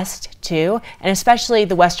from the West too, and especially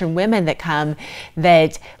the Western women that come,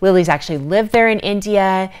 that Lily's actually lived there in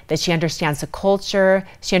India, that she understands the culture,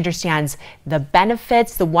 she understands the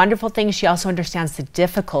benefits, the wonderful things, she also understands the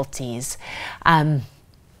difficulties.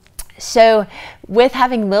 So with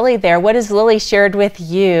having Lily there, what has Lily shared with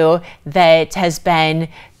you that has been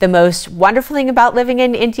the most wonderful thing about living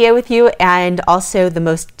in India with you, and also the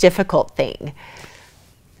most difficult thing?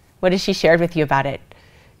 What has she shared with you about it?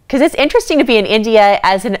 Because it's interesting to be in India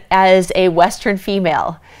as a Western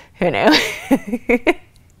female, you know.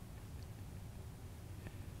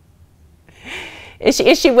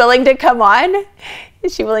 Is she willing to come on?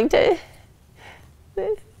 Is she willing to?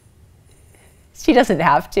 She doesn't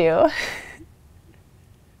have to.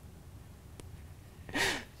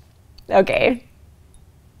 Okay.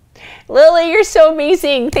 Lily, you're so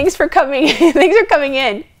amazing. Thanks for coming. Thanks for coming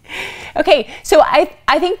in. Okay, so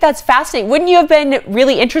I think that's fascinating. Wouldn't you have been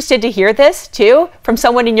really interested to hear this too from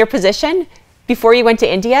someone in your position before you went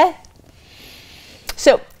to India?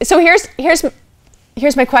 So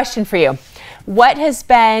here's my question for you. What has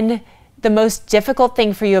been the most difficult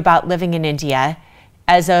thing for you about living in India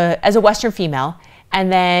as a Western female,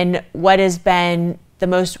 and then what has been the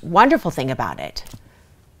most wonderful thing about it?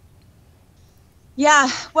 Yeah,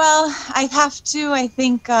 well, I have to, I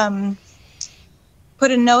think, put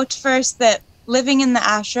a note first that living in the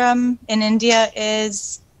ashram in India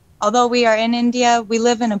is, although we are in India, we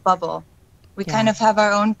live in a bubble. We kind of have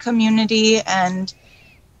our own community, and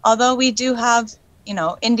although we do have, you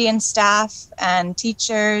know, Indian staff and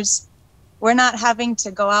teachers, we're not having to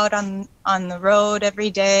go out on the road every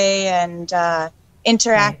day and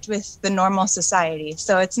interact with the normal society.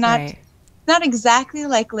 So it's not not exactly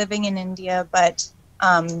like living in India, but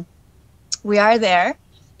we are there.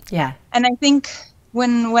 Yeah. And I think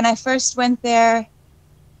when I first went there,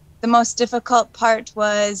 the most difficult part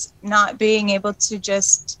was not being able to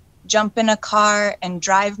just jump in a car and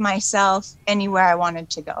drive myself anywhere I wanted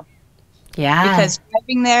to go. Yeah. Because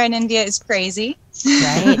driving there in India is crazy.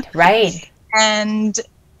 Right, right.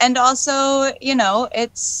 And also, you know,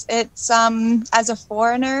 it's as a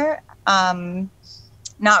foreigner,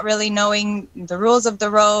 not really knowing the rules of the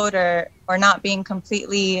road, or not being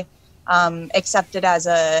completely accepted as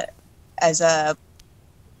a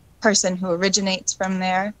person who originates from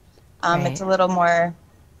there. It's a little more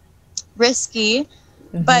risky,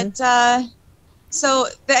 but so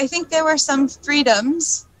I think there were some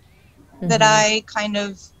freedoms that I kind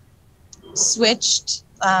of switched,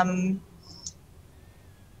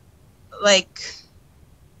 like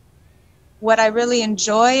what I really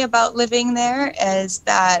enjoy about living there is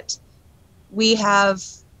that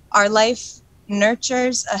our life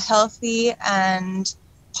nurtures a healthy and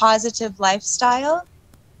positive lifestyle.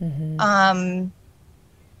 Mm-hmm.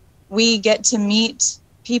 We get to meet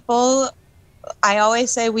people. I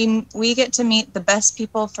always say we get to meet the best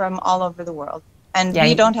people from all over the world, and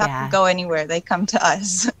we don't have to go anywhere. They come to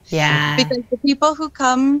us. Yeah. Because the people who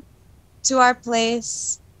come to our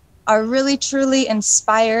place are really truly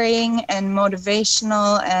inspiring and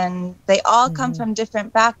motivational, and they all come from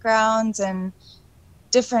different backgrounds and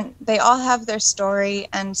they all have their story,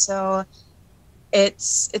 and so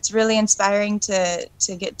it's really inspiring to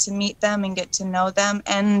get to meet them and get to know them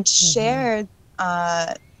and share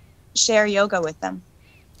yoga with them.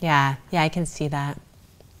 Yeah, I can see that.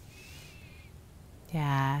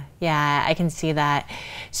 Yeah, I can see that.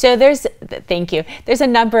 So thank you. There's a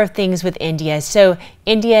number of things with India. So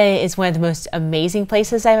India is one of the most amazing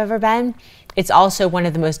places I've ever been. It's also one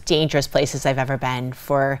of the most dangerous places I've ever been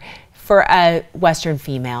for a Western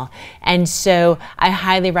female. And so I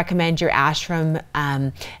highly recommend your ashram,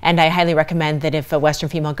 and I highly recommend that if a Western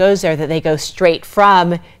female goes there, that they go straight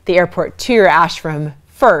from the airport to your ashram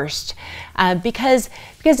first, because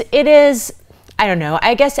it is, I don't know,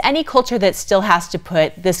 I guess any culture that still has to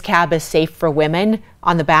put "this cab is safe for women"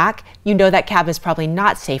 on the back, that cab is probably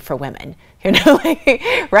not safe for women,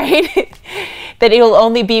 right? That it'll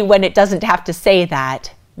only be when it doesn't have to say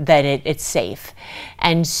that it's safe.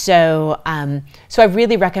 And so I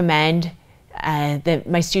really recommend that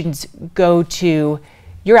my students go to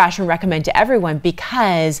your ashram, recommend to everyone,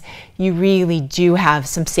 because you really do have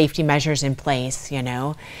some safety measures in place,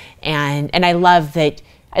 and I love that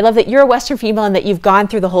you're a Western female and that you've gone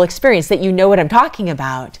through the whole experience, that you know what I'm talking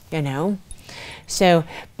about, So,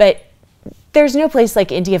 but there's no place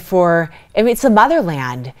like India it's the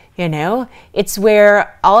motherland, It's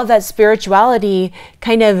where all of that spirituality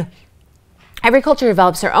every culture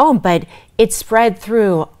develops their own, but it's spread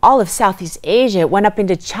through all of Southeast Asia. It went up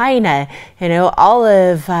into China, all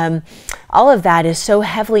of that is so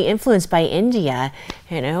heavily influenced by India,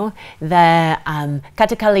 the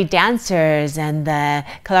Kathakali dancers and the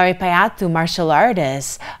Kalaripayattu martial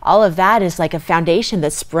artists, all of that is like a foundation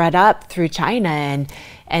that's spread up through China,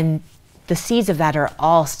 and the seeds of that are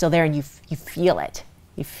all still there, and you feel it.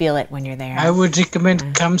 You feel it when you're there. I would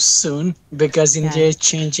recommend come soon, because India is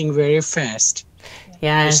changing very fast.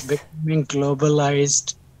 Yes. It's becoming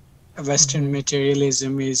globalized. Western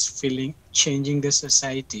materialism is changing the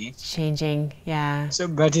society. Changing, yeah. So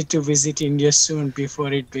better to visit India soon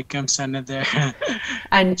before it becomes another.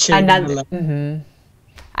 I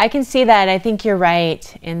can see that. I think you're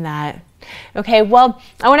right in that. Okay, well,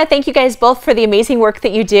 I want to thank you guys both for the amazing work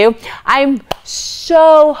that you do. I'm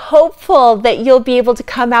so hopeful that you'll be able to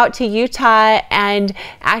come out to Utah, and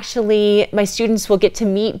actually my students will get to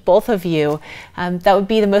meet both of you. That would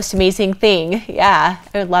be the most amazing thing. Yeah,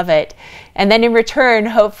 I would love it. And then in return,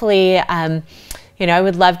 hopefully, I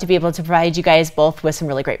would love to be able to provide you guys both with some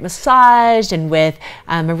really great massage and with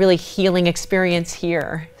a really healing experience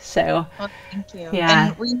here. So, well, thank you. Yeah.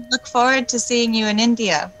 And we look forward to seeing you in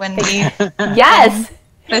India when we. Yes.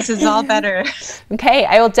 This is all better. Okay,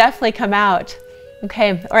 I will definitely come out.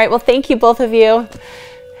 Okay, all right. Well, thank you, both of you.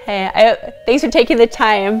 Hey, thanks for taking the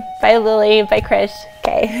time. Bye, Lily. Bye, Krish.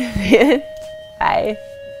 Okay. Bye.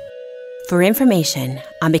 For information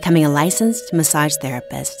on becoming a licensed massage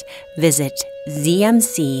therapist, visit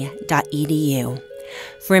zmc.edu.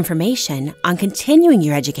 For information on continuing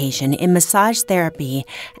your education in massage therapy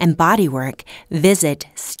and bodywork, visit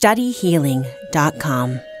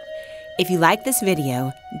studyhealing.com. If you like this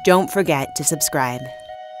video, don't forget to subscribe.